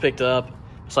these tools picked up.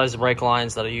 Besides the brake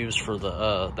lines that I use for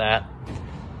the that.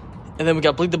 And then we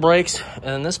got bleed the brakes, and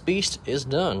then this beast is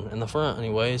done in the front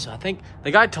anyways. I think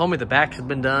the guy told me the back had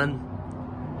been done.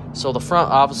 So the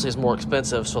front obviously is more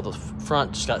expensive, so the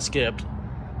front just got skipped.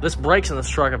 This brakes in this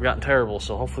truck have gotten terrible,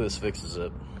 so hopefully this fixes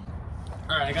it.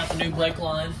 All right, I got the new brake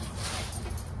line.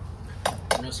 I'm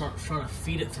gonna start trying to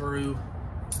feed it through.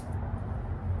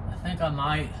 I think I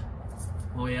might,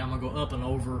 oh yeah, I'm gonna go up and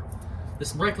over.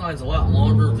 This brake line's a lot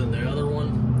longer than the other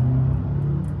one.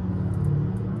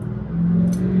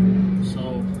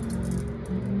 So,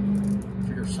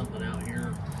 figure something out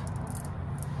here.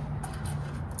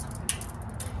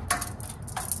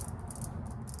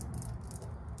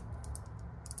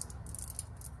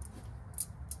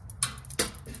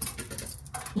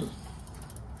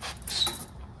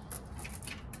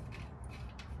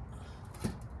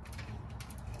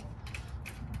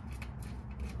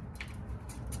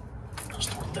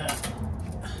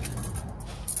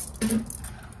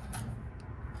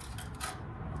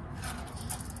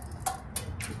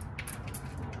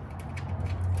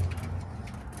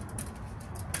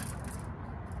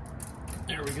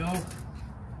 There we go.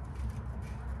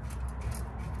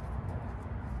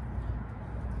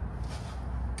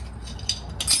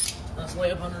 Let's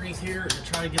lay up underneath here and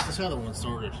try to get this other one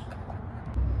started.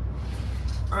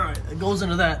 All right, it goes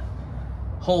into that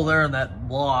hole there in that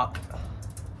block.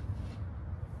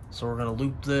 So we're gonna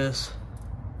loop this.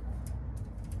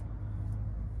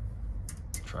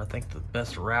 Try to think the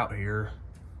best route here.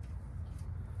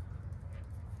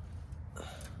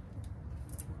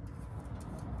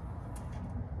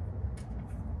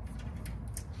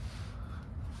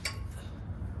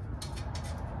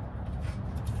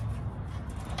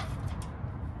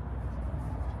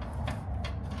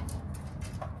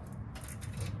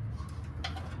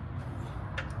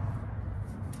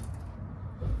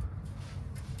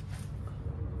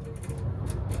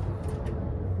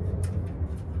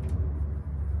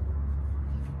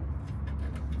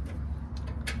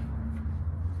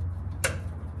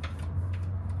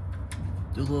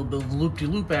 Do a little bit of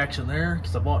loop-de-loop action there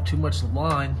because I bought too much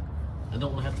line. I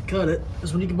don't want to have to cut it.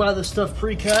 Because when you can buy this stuff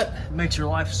pre-cut, it makes your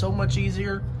life so much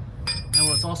easier. And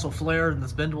when it's also flared and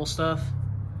this bendable stuff,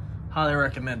 highly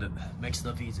recommended. Makes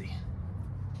stuff easy.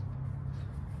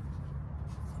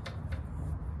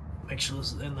 Make sure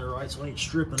this is in there right so I ain't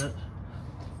stripping it.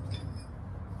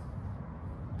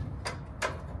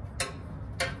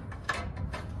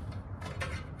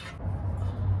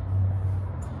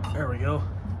 There we go.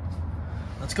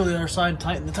 Let's go to the other side and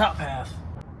tighten the top half.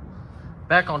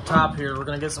 Back on top here, we're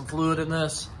gonna get some fluid in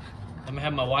this. I'm gonna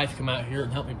have my wife come out here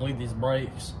and help me bleed these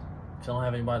brakes, because I don't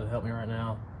have anybody to help me right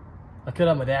now. I could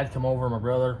have my dad come over, or my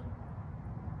brother.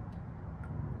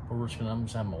 But I'm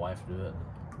just having my wife do it.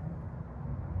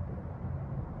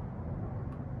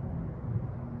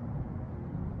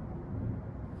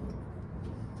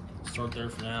 Start there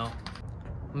for now.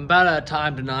 I'm about out of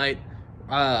time tonight.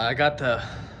 I got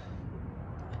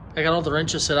all the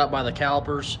wrenches set up by the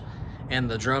calipers and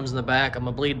the drums in the back. I'm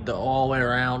gonna bleed all the way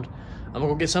around. I'm gonna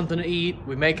go get something to eat.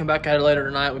 We may come back out later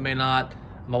tonight, we may not.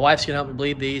 My wife's gonna help me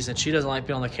bleed these, and she doesn't like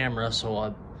being on the camera,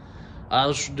 so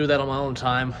I'll just do that on my own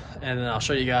time, and then I'll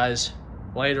show you guys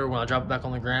later when I drop it back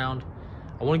on the ground.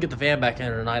 I wanna get the van back in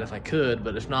there tonight if I could,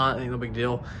 but if not, ain't no big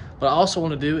deal. What I also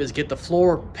wanna do is get the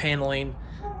floor paneling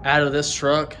out of this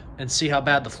truck and see how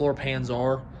bad the floor pans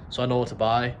are, so I know what to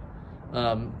buy.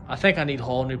 I think I need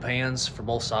whole new pans for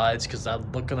both sides because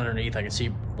I'm looking underneath, I can see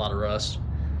a lot of rust.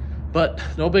 But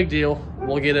no big deal,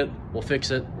 we'll get it, we'll fix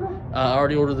it. I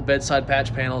already ordered the bedside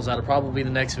patch panels. That'll probably be the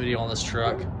next video on this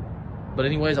truck. But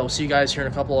anyways, I'll see you guys here in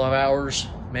a couple of hours,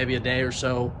 maybe a day or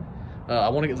so. I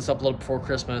want to get this uploaded before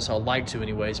Christmas. I'd like to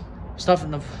anyways.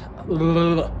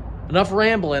 Enough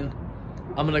rambling.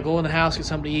 I'm going to go in the house, get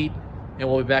something to eat, and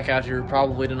we'll be back out here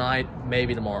probably tonight,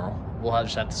 maybe tomorrow. We'll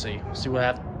just have to see.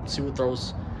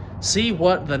 See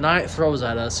what the night throws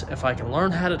at us if I can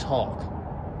learn how to talk.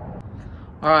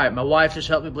 All right, my wife just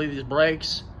helped me bleed these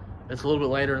brakes. It's a little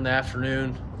bit later in the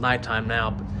afternoon, nighttime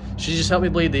now, but she just helped me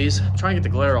bleed these. I'm trying to get the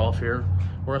glare off here.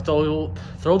 We're gonna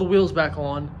throw the wheels back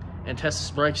on and test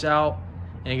these brakes out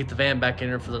and get the van back in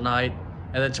here for the night.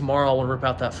 And then tomorrow I want to rip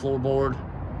out that floorboard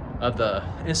of the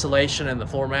insulation and the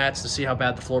floor mats to see how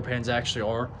bad the floor pans actually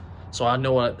are. So I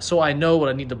know what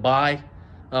I need to buy.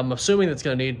 I'm assuming it's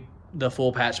gonna need the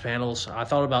full patch panels. I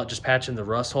thought about just patching the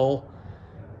rust hole,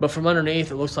 but from underneath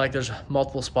it looks like there's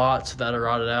multiple spots that are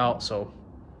rotted out, so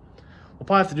we'll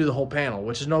probably have to do the whole panel,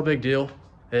 which is no big deal.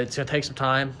 It's gonna take some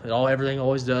time. Everything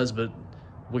always does, but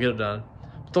we'll get it done.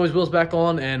 Throw these wheels back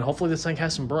on, and hopefully this thing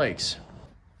has some brakes.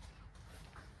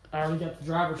 I already got the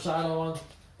driver's side on.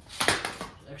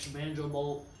 Extra banjo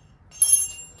bolt.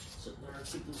 Sitting there and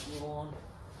keep this wheel on.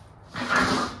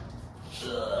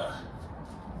 Ugh.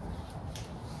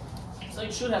 This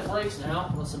thing should have brakes now,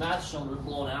 unless the master cylinder is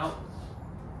blown out.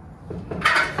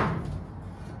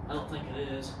 I don't think it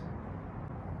is.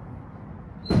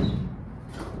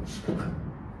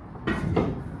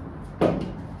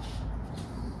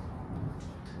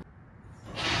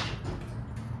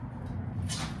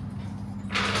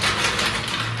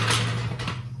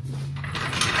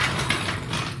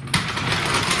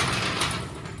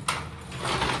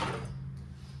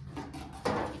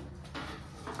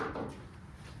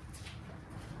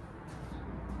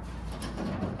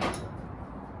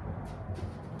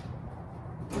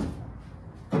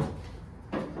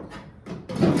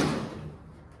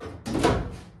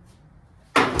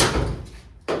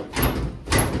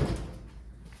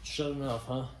 Shut enough,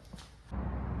 huh?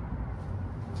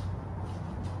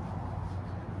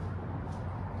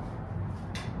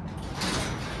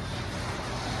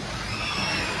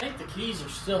 I think the keys are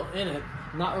still in it.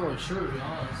 I'm not really sure, to be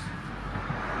honest.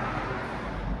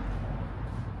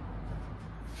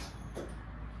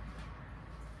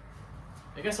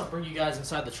 I guess I'll bring you guys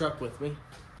inside the truck with me.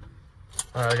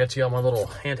 All right, I got you on my little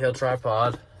handheld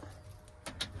tripod.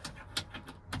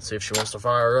 Let's see if she wants to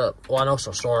fire up. Well, I know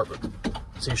she'll start, but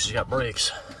let's see if she's got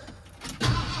brakes.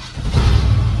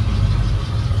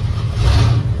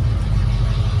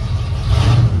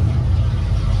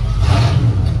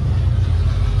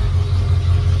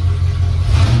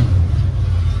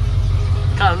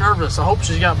 Kind of nervous. I hope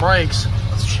she's got brakes.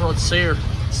 Let's see her.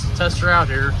 Let's test her out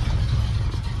here.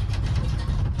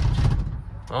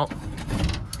 Oh,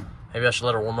 maybe I should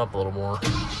let her warm up a little more.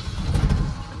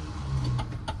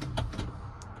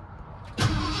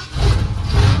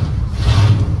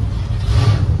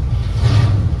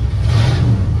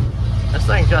 This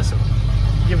thing's got some,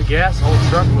 give it gas, the whole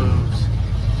truck moves.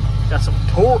 Got some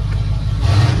torque.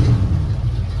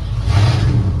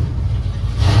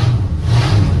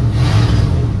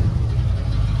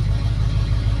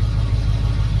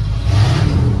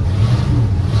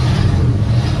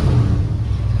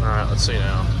 Let's see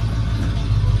now.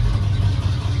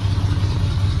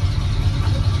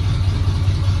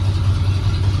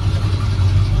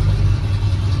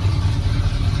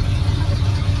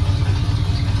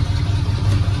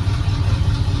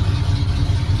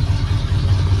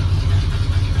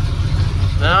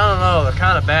 No, I don't know. They're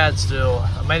kind of bad still.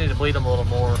 I may need to bleed them a little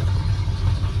more.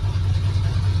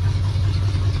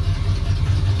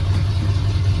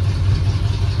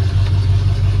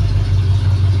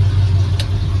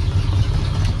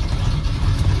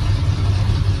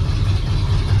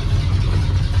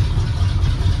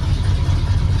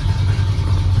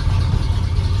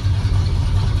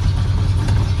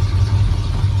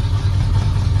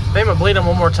 Maybe we'll bleed them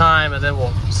one more time, and then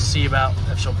we'll see about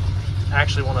if she'll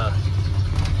actually want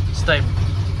to stay.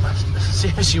 See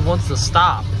if she wants to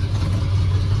stop.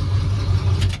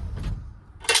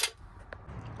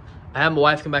 I had my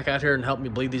wife come back out here and help me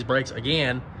bleed these brakes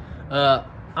again.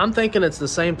 I'm thinking it's the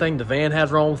same thing the van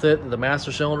has wrong with it. The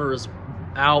master cylinder is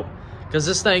out because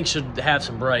this thing should have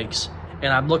some brakes.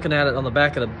 And I'm looking at it on the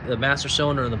back of the master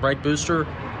cylinder and the brake booster.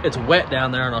 It's wet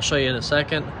down there, and I'll show you in a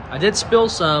second. I did spill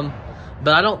some.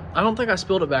 But I don't think I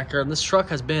spilled it back there. And this truck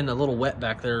has been a little wet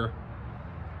back there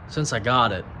since I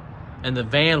got it. And the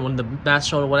van, when the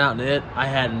master cylinder went out in it, I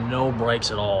had no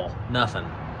brakes at all. Nothing.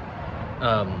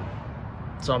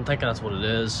 So I'm thinking that's what it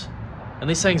is. And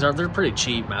these things they're pretty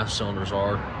cheap, master cylinders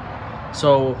are.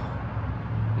 So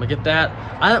I'm gonna get that.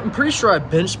 I'm pretty sure I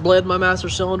bench bled my master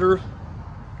cylinder.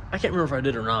 I can't remember if I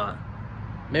did or not.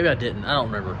 Maybe I didn't. I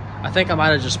don't remember. I think I might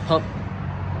have just pumped.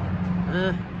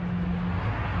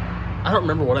 I don't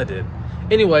remember what I did.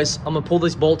 Anyways, I'm gonna pull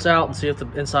these bolts out and see if the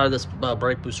inside of this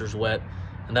brake booster is wet,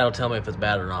 and that'll tell me if it's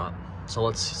bad or not. So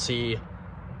let's see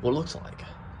what it looks like.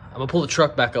 I'm gonna pull the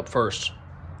truck back up first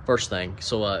thing.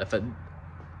 So if I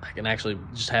can actually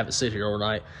just have it sit here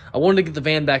overnight. I wanted to get the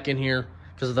van back in here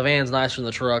because the van's nicer than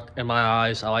the truck in my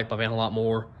eyes. I like my van a lot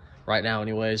more right now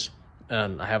anyways.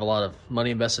 And I have a lot of money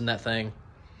invested in that thing.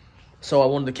 So I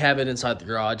wanted to cab it inside the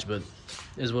garage, but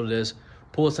it is what it is.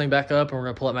 Pull this thing back up, and we're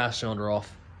gonna pull that master cylinder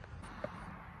off.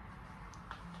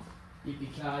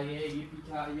 Yippee-ki-yay,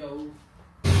 yippee-ki-yo.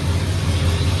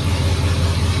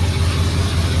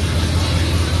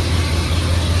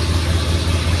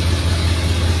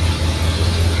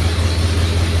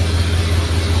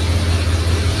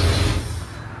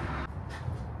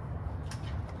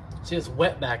 See, it's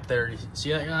wet back there. You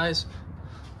see that, guys?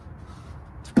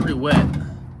 It's pretty wet.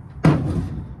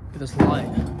 Look at this light.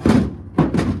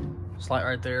 Light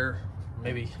right there,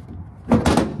 maybe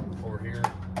over here.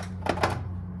 I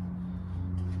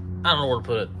don't know where to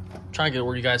put it. I'm trying to get it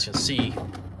where you guys can see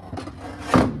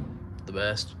the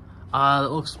best. It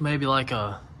looks maybe like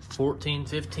a 14,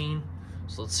 15.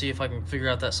 So let's see if I can figure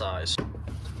out that size.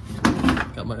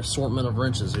 Got my assortment of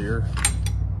wrenches here.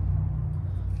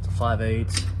 It's a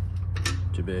 5/8,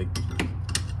 too big.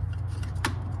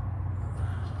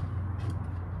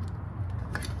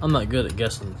 I'm not good at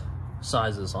guessing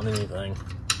sizes on anything.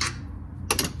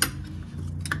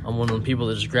 I'm one of the people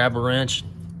that just grab a wrench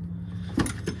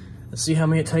and see how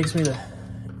many it takes me to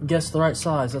guess the right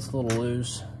size. That's a little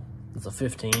loose. It's a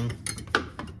 15.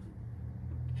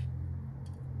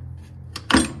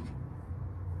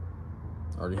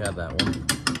 Already have that one.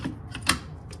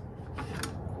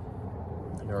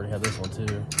 I think I already have this one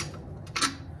too.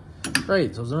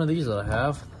 Great, so there's none of these that I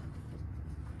have.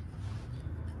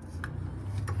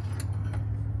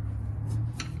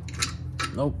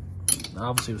 Nope,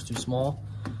 obviously it was too small.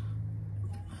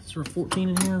 Is there a 14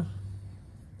 in here?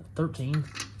 13.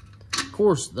 Of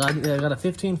course, I got a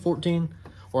 15, 14,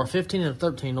 or a 15 and a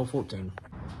 13, no 14.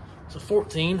 So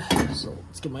 14, so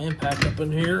let's get my impact up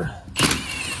in here.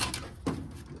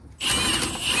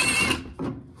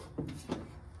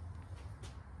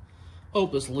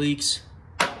 Hope this leaks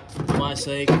for my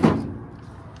sake. I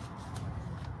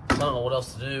don't know what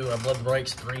else to do. I bled the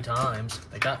brakes 3 times.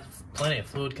 They got plenty of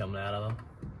fluid coming out of them.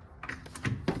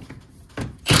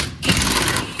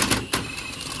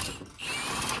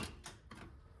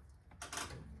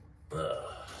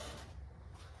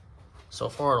 So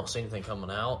far, I don't see anything coming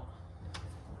out.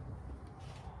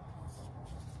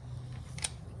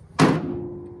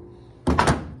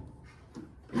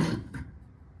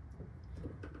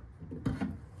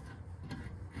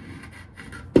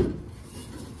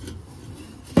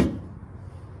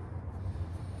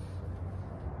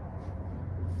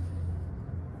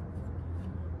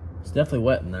 It's definitely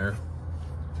wet in there.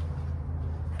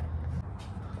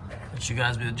 Let you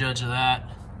guys be the judge of that.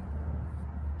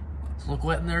 Does it look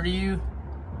wet in there to you?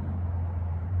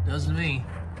 Does to me.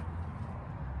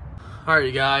 Alright,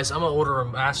 you guys, I'm gonna order a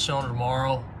master cylinder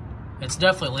tomorrow. It's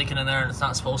definitely leaking in there and it's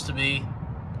not supposed to be.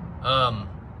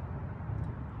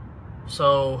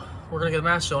 So we're gonna get a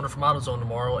master cylinder from AutoZone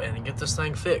tomorrow and get this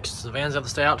thing fixed. The vans have to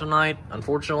stay out tonight,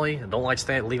 unfortunately. I don't like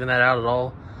leaving that out at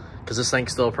all because this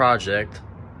thing's still a project.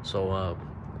 So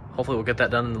hopefully we'll get that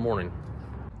done in the morning.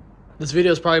 This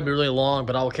video is probably really long,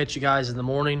 but I will catch you guys in the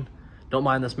morning. Don't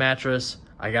mind this mattress.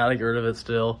 I gotta get rid of it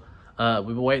still. We've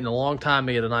been waiting a long time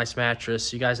to get a nice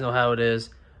mattress. You guys know how it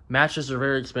is. Mattresses are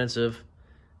very expensive,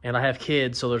 and I have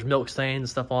kids, so there's milk stains and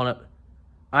stuff on it.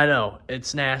 I know,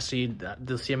 it's nasty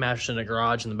to see a mattress in the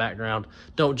garage in the background.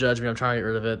 Don't judge me, I'm trying to get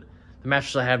rid of it. The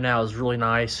mattress I have now is really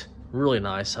nice, really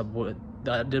nice.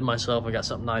 I did myself, I got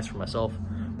something nice for myself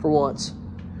for once.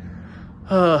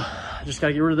 I just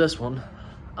gotta get rid of this one.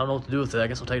 I don't know what to do with it. I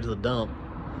guess I'll take it to the dump.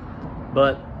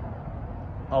 But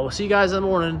I will see you guys in the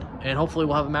morning, and hopefully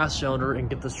we'll have a master cylinder and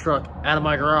get this truck out of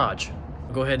my garage.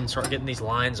 I'll go ahead and start getting these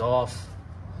lines off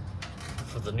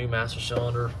for the new master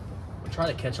cylinder. I'm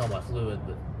trying to catch all my fluid,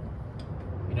 but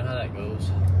you know how that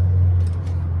goes.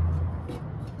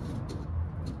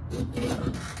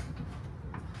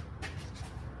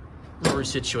 I'll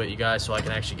resituate you guys so I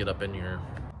can actually get up in here.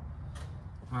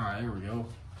 All right, here we go.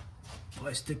 So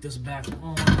I stick this back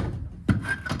on.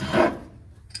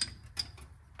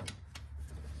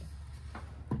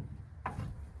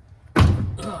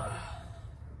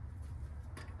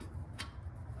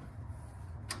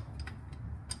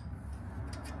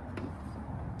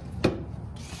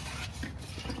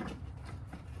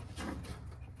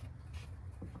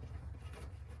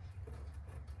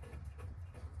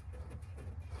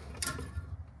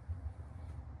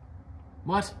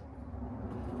 What?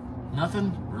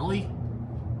 Nothing? Really?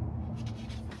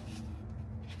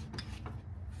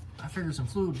 I figured some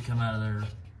fluid would come out of there.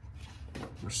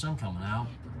 There's some coming out.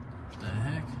 What the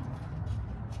heck?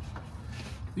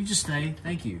 You just stay.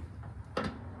 Thank you.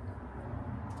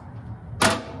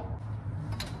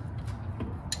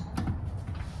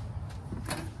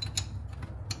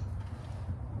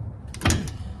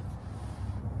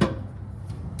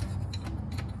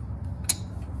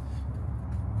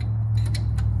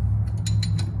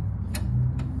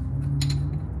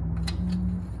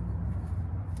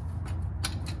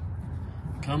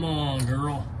 Come on,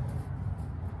 girl.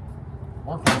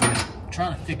 Work with me. I'm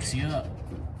trying to fix you up.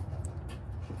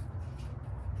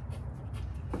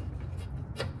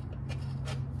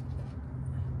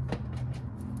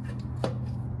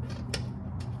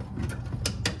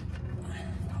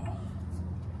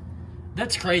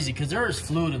 That's crazy because there is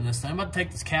fluid in this thing. I'm about to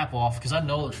take this cap off because I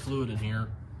know there's fluid in here.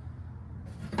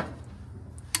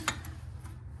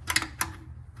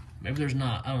 Maybe there's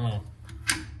not. I don't know.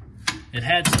 It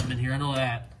had something in here, I know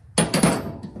that.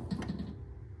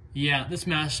 Yeah, this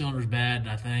master cylinder's bad,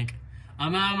 I think.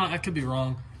 I could be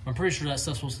wrong. I'm pretty sure that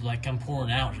stuff's supposed to like come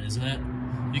pouring out, isn't it?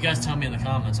 You guys tell me in the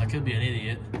comments. I could be an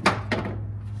idiot.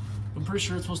 I'm pretty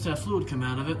sure it's supposed to have fluid come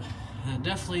out of it, and it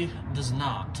definitely does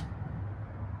not.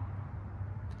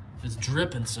 It's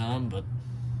dripping some, but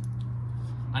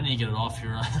I need to get it off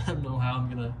here. I don't know how I'm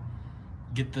gonna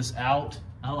get this out.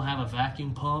 I don't have a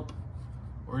vacuum pump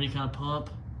or any kind of pump.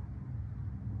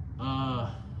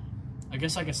 I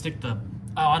guess I can stick the,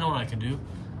 oh, I know what I can do.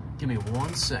 Give me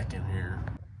 1 second here.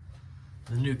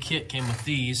 The new kit came with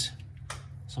these,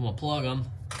 so I'm gonna plug them.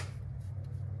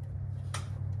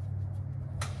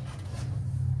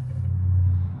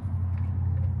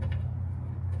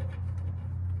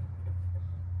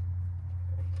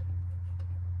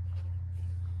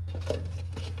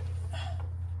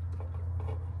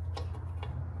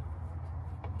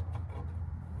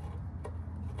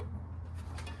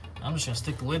 I'm just gonna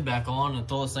stick the lid back on and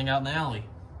throw this thing out in the alley.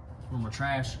 For my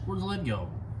trash. Where'd the lid go?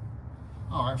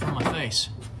 Oh, right in front of my face.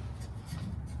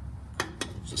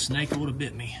 It's a snake that would have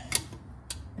bit me.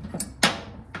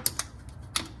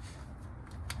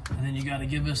 And then you got to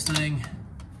give this thing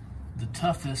the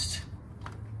toughest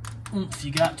oomph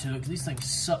you got to it, because these things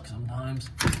suck sometimes.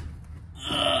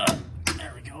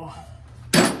 There we go.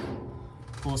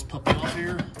 Pull this puppy off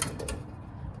here,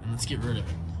 and let's get rid of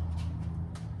it.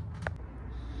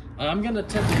 I'm gonna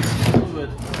attempt to get some fluid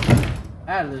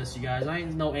out of this, you guys. I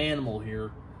ain't no animal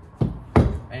here.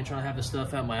 I ain't trying to have this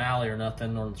stuff out in my alley or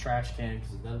nothing, or in the trash can,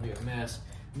 because that'd be a mess.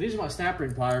 These are my snap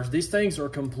ring pliers. These things are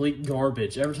complete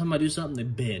garbage. Every time I do something, they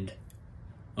bend.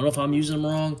 I don't know if I'm using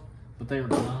them wrong, but they are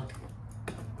junk.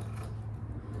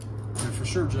 They're for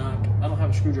sure junk. I don't have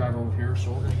a screwdriver over here,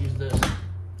 so we're gonna use this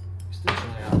extension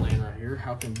I got laying right here.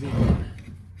 How convenient.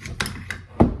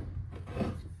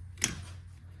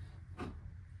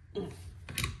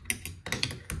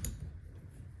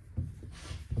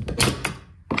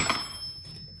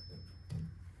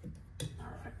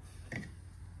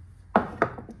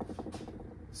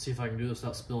 See if I can do this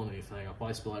without spilling anything. I'll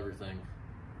probably spill everything.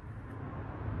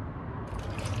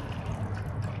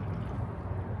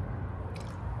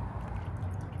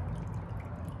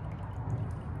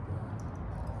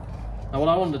 Now what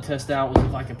I wanted to test out was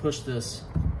if I can push this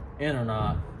in or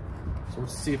not. So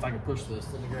let's see if I can push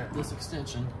this. Let me grab this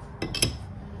extension.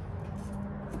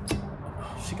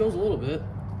 She goes a little bit.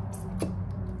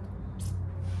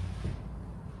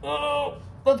 Oh,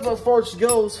 that's about as far as she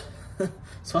goes.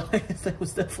 So I think this thing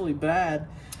was definitely bad.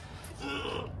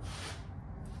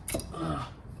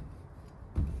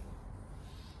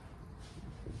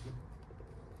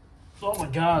 Oh my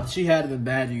God, she had to have been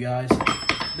bad, you guys.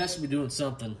 That should be doing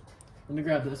something. Let me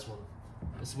grab this one.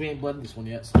 We ain't blended this one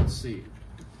yet, so let's see.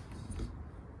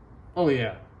 Oh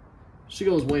yeah, she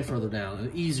goes way further down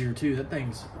and easier too. That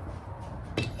thing's.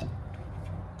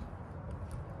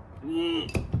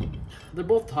 They're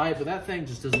both tight, but that thing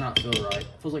just does not feel right. It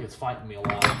feels like it's fighting me a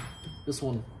lot. This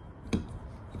one, I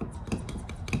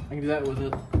can do that with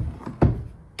it.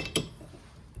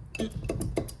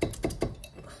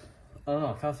 I don't know,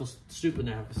 I kind of feel stupid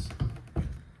now.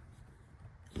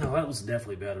 No, that was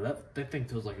definitely better. That thing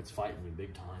feels like it's fighting me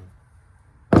big time.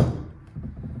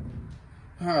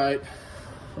 All right,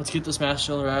 let's get this master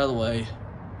cylinder out of the way.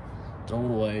 Throw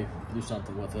it away, do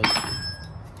something with it.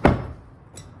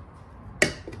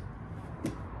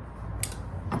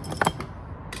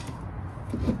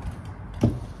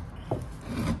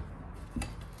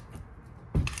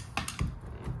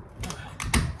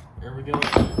 There we go. Now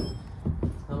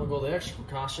I'm gonna go the extra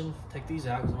precaution. Take these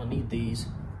out because I'm gonna need these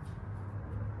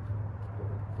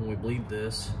when we bleed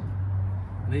this.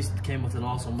 And these came with it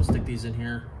also. I'm gonna stick these in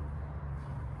here.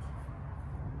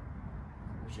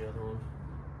 Where's the other one?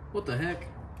 What the heck?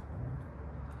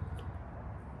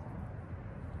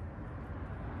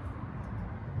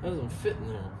 That doesn't fit in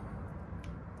there.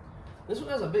 This one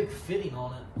has a big fitting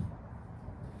on it.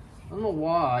 I don't know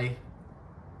why.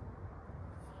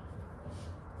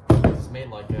 It's made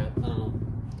like that. I don't know.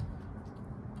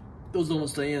 Those don't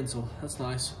stay in, so that's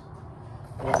nice.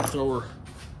 I'm gonna throw her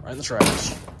right in the trash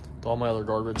with all my other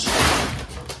garbage.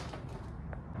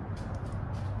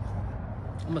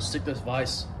 I'm gonna stick this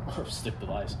vise, or stick the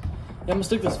vise. Yeah, I'm gonna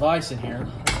stick this vise in here.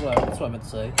 That's what I meant to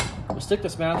say. I'm gonna stick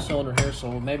this master cylinder here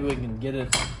so maybe we can get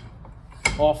it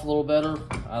off a little better.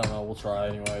 I don't know, we'll try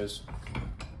anyways.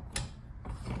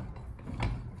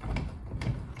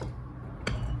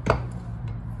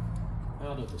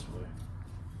 I'll do it this way.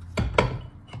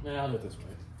 Yeah, I'll do it this way.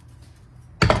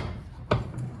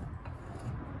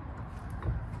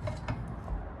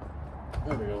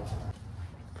 There we go.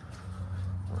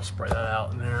 I'm gonna spray that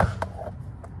out in there.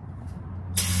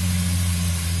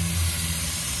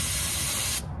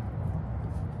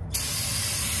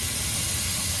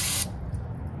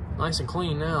 Nice and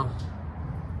clean now.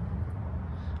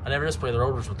 I never just spray the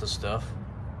rotors with this stuff.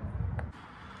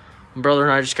 My brother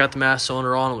and I just got the master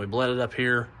cylinder on and we bled it up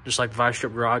here, just like the Vice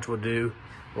Strip Garage would do.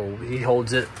 Well, he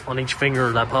holds it on each finger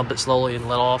and I pump it slowly and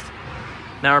let off.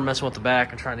 Now we're messing with the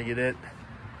back and trying to get it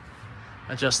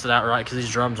adjusted out right because these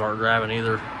drums aren't grabbing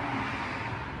either.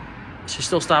 She's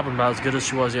still stopping about as good as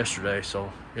she was yesterday,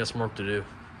 so we got some work to do.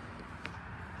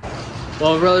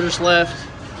 Well, my brother just left.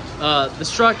 This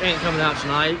truck ain't coming out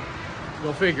tonight.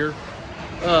 Go figure.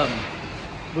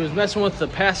 We was messing with the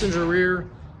passenger rear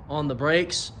on the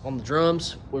brakes, on the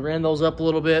drums. We ran those up a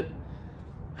little bit.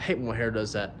 I hate when my hair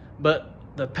does that. But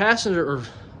the passenger, or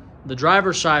the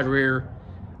driver's side rear,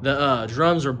 the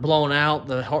drums are blown out.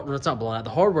 It's not blown out. The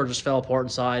hardware just fell apart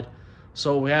inside.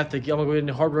 So we have to, I'm gonna go get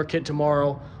a hardware kit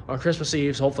tomorrow on Christmas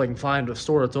Eve. So hopefully I can find a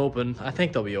store that's open. I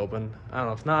think they'll be open. I don't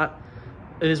know. If not,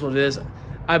 it is what it is.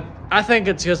 I think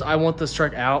it's because I want this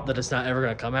truck out, that it's not ever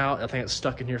gonna come out. I think it's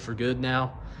stuck in here for good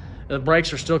now. The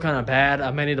brakes are still kind of bad.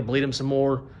 I may need to bleed them some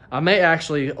more. I may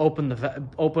actually open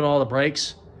all the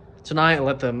brakes tonight and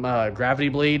let them gravity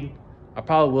bleed. I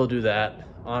probably will do that,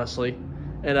 honestly.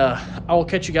 And I will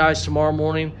catch you guys tomorrow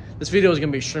morning. This video is going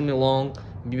to be extremely long.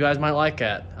 You guys might like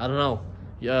that. I don't know.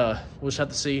 Yeah, we'll just have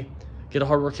to see. Get a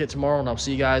hardware kit tomorrow, and I'll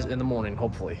see you guys in the morning,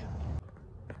 hopefully.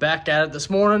 Back at it this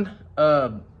morning.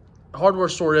 Hardware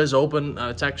store is open.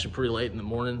 It's actually pretty late in the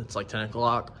morning. It's like 10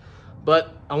 o'clock.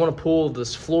 But I want to pull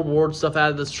this floorboard stuff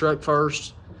out of this truck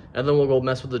first, and then we'll go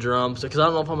mess with the drums, because I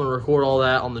don't know if I'm going to record all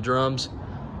that on the drums.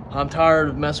 I'm tired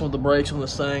of messing with the brakes on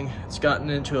this thing. It's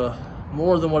gotten into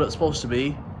more than what it's supposed to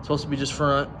be. It's supposed to be just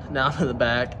front, now I'm in the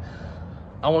back.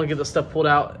 I want to get the stuff pulled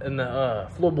out in the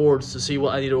floorboards to see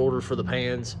what I need to order for the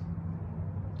pans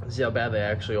and see how bad they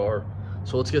actually are.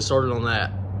 So let's get started on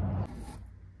that.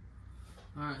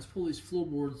 All right, let's pull these floor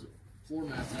mats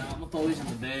out. I'm gonna throw these in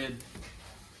the bed.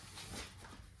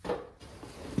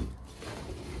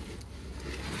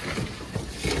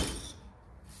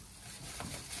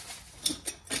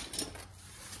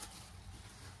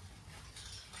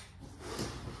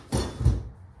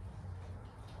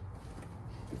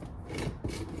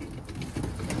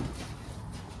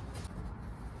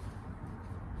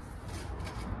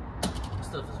 This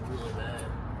stuff is really bad.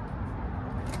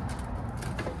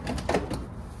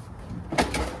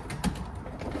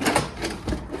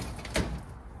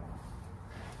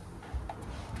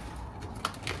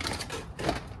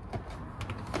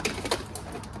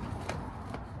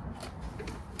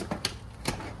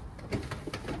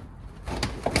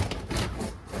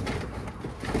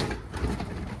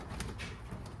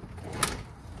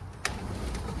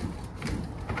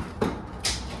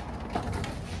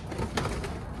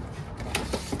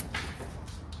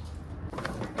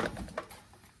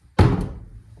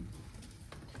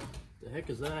 The heck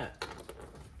is that?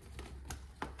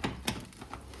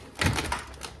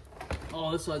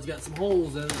 Oh, this side's got some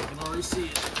holes in it. I can already see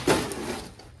it.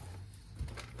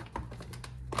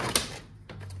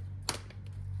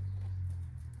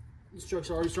 This truck's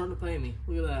already starting to pay me.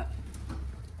 Look at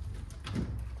that.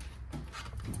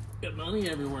 Got money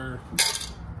everywhere.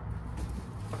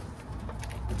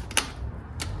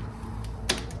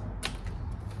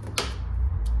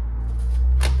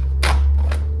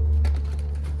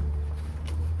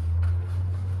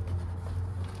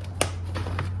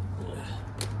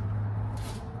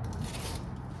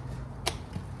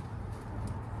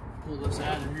 Pull this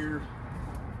out of here.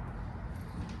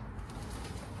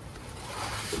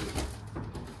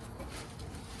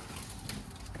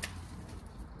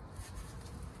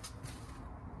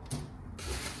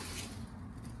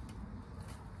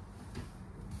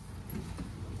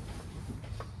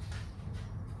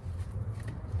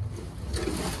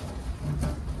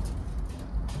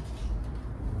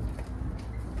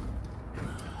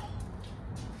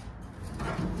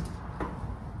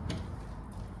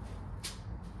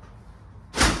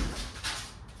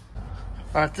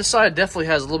 All right, this side definitely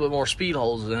has a little bit more speed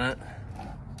holes in it.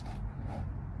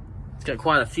 It's got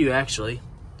quite a few, actually.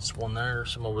 Just one there,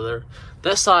 some over there.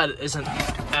 That side isn't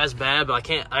as bad, but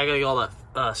I gotta get all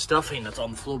that stuffing that's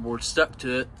on the floorboard stuck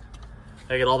to it. I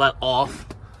gotta get all that off.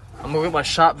 I'm gonna get my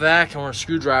shop vac, and we're a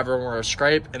screwdriver, and we're gonna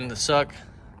scrape and suck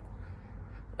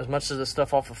as much of this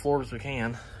stuff off the floor as we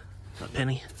can. That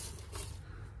penny.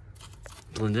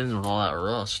 Blend in with all that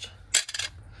rust.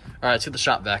 All right, let's get the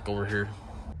shop vac over here.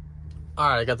 All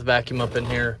right, I got the vacuum up in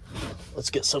here. Let's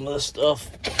get some of this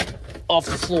stuff off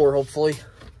the floor, hopefully.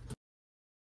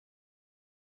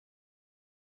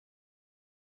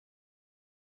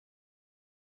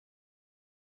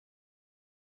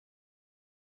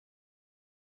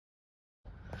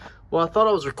 Well, I thought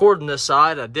I was recording this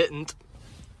side. I didn't.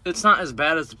 It's not as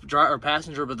bad as the driver or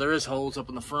passenger, but there is holes up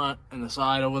in the front and the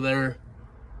side over there.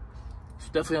 So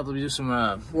definitely have to do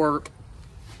some work.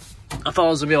 I thought I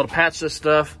was gonna be able to patch this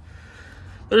stuff.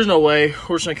 There's no way.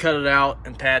 We're just gonna cut it out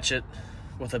and patch it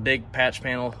with a big patch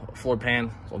panel, floor pan,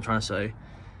 that's what I'm trying to say,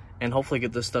 and hopefully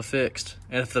get this stuff fixed.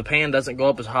 And if the pan doesn't go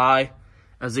up as high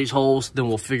as these holes, then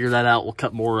we'll figure that out. We'll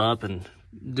cut more up and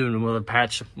do another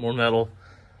patch, more metal.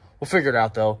 We'll figure it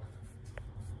out though.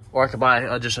 Or I could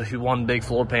buy just one big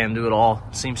floor pan and do it all,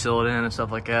 seam seal it in and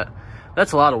stuff like that.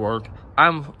 That's a lot of work.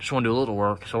 I'm just want to do a little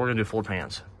work, so we're gonna do floor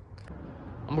pans.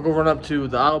 I'm gonna go run up to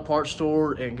the auto parts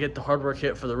store and get the hardware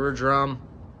kit for the rear drum,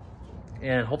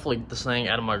 and hopefully get this thing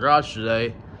out of my garage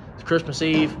today. It's Christmas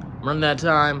Eve, I'm running out of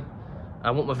time.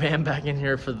 I want my van back in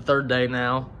here for the third day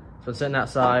now. So it's sitting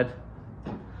outside.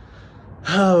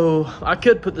 Oh, I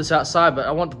could put this outside, but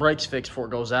I want the brakes fixed before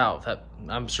it goes out.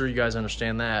 I'm sure you guys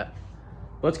understand that.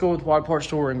 Let's go with the auto parts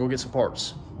store and go get some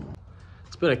parts.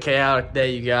 It's been a chaotic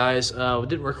day, you guys. We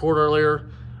didn't record earlier.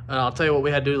 And I'll tell you what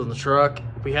we had to do on the truck.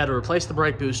 We had to replace the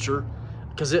brake booster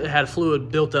because it had fluid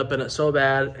built up in it so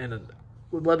bad, and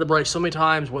we bled the brakes so many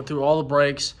times, went through all the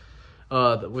brakes,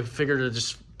 that we figured to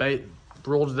just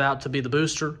ruled it out to be the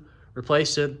booster,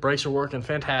 replaced it. Brakes are working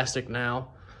fantastic now.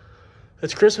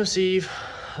 It's Christmas Eve.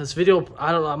 This video,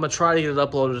 I'm gonna try to get it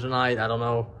uploaded tonight. I don't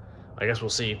know. I guess we'll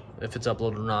see if it's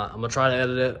uploaded or not. I'm gonna try to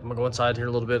edit it. I'm gonna go inside here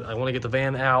a little bit. I want to get the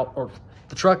van out, or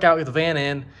the truck out, get the van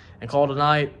in, and call it a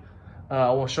night.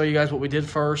 I want to show you guys what we did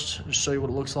first, just show you what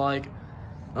it looks like.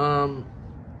 I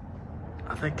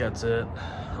think that's it.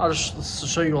 Let's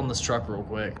show you on this truck real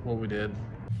quick what we did.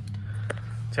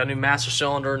 It's got a new master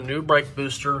cylinder, new brake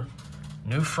booster,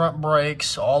 new front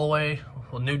brakes all the way,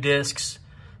 with new discs,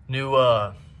 new,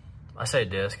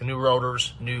 new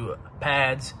rotors, new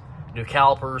pads, new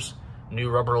calipers, new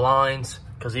rubber lines,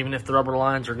 because even if the rubber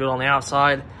lines are good on the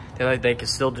outside, they can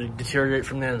still deteriorate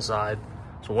from the inside.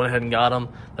 So went ahead and got them.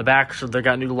 The back, so they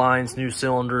got new lines, new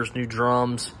cylinders, new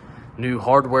drums, new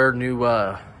hardware,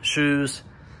 new shoes.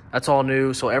 That's all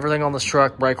new. So everything on this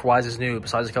truck, brake-wise, is new,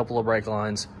 besides a couple of brake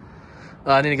lines.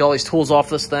 I need to get all these tools off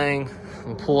this thing.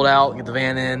 We'll pull it out, get the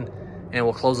van in, and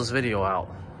we'll close this video out.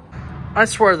 I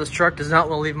swear this truck does not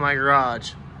want to leave my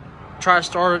garage. Try to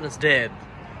start it and it's dead.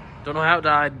 Don't know how it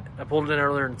died. I pulled it in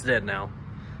earlier and it's dead now.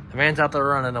 The van's out there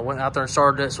running. I went out there and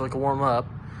started it so it could warm up.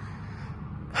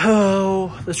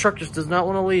 Oh, this truck just does not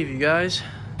want to leave, you guys.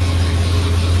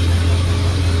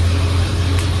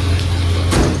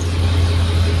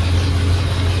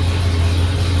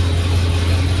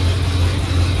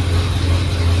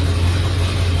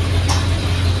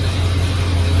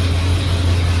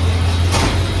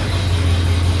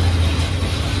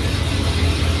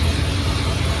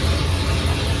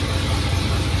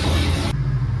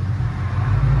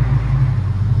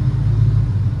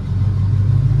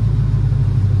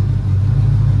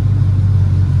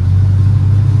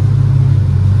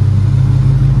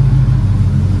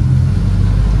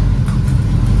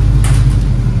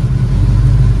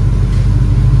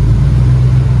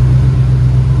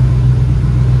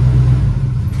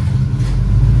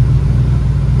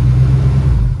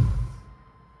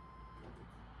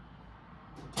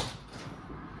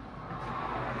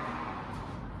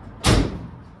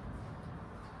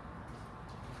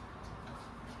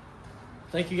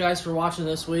 Thank you guys for watching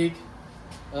this week.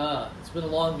 It's been a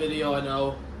long video, I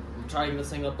know. I'm trying to get this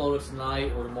thing uploaded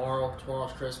tonight or tomorrow.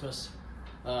 Tomorrow's Christmas.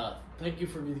 Thank you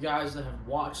for you guys that have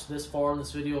watched this far in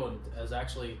this video and has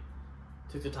actually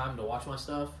took the time to watch my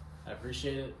stuff. I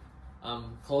appreciate it.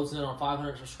 I'm closing in on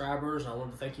 500 subscribers, and I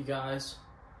wanted to thank you guys.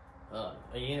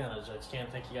 Again, I just can't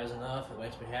thank you guys enough. It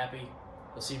makes me happy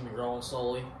to see me growing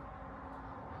slowly.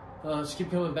 Just keep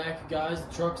coming back, you guys.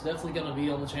 The truck's definitely going to be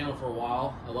on the channel for a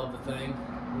while. I love the thing.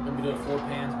 We're going to be doing floor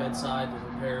pans, bedside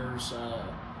repairs,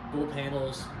 door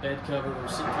panels, bed cover,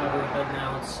 seat cover, bed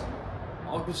mounts.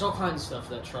 There's all kinds of stuff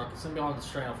for that truck. It's going to be on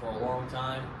this channel for a long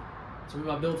time. It's going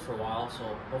to be my build for a while, so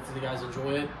hopefully you guys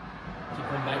enjoy it. Keep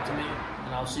coming back to me,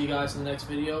 and I'll see you guys in the next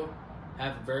video.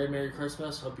 Have a very Merry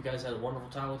Christmas. Hope you guys had a wonderful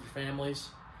time with your families.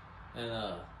 And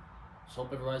just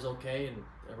hope everybody's okay and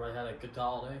everybody had a good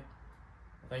holiday.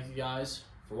 Thank you guys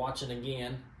for watching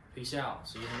again. Peace out.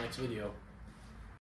 See you in the next video.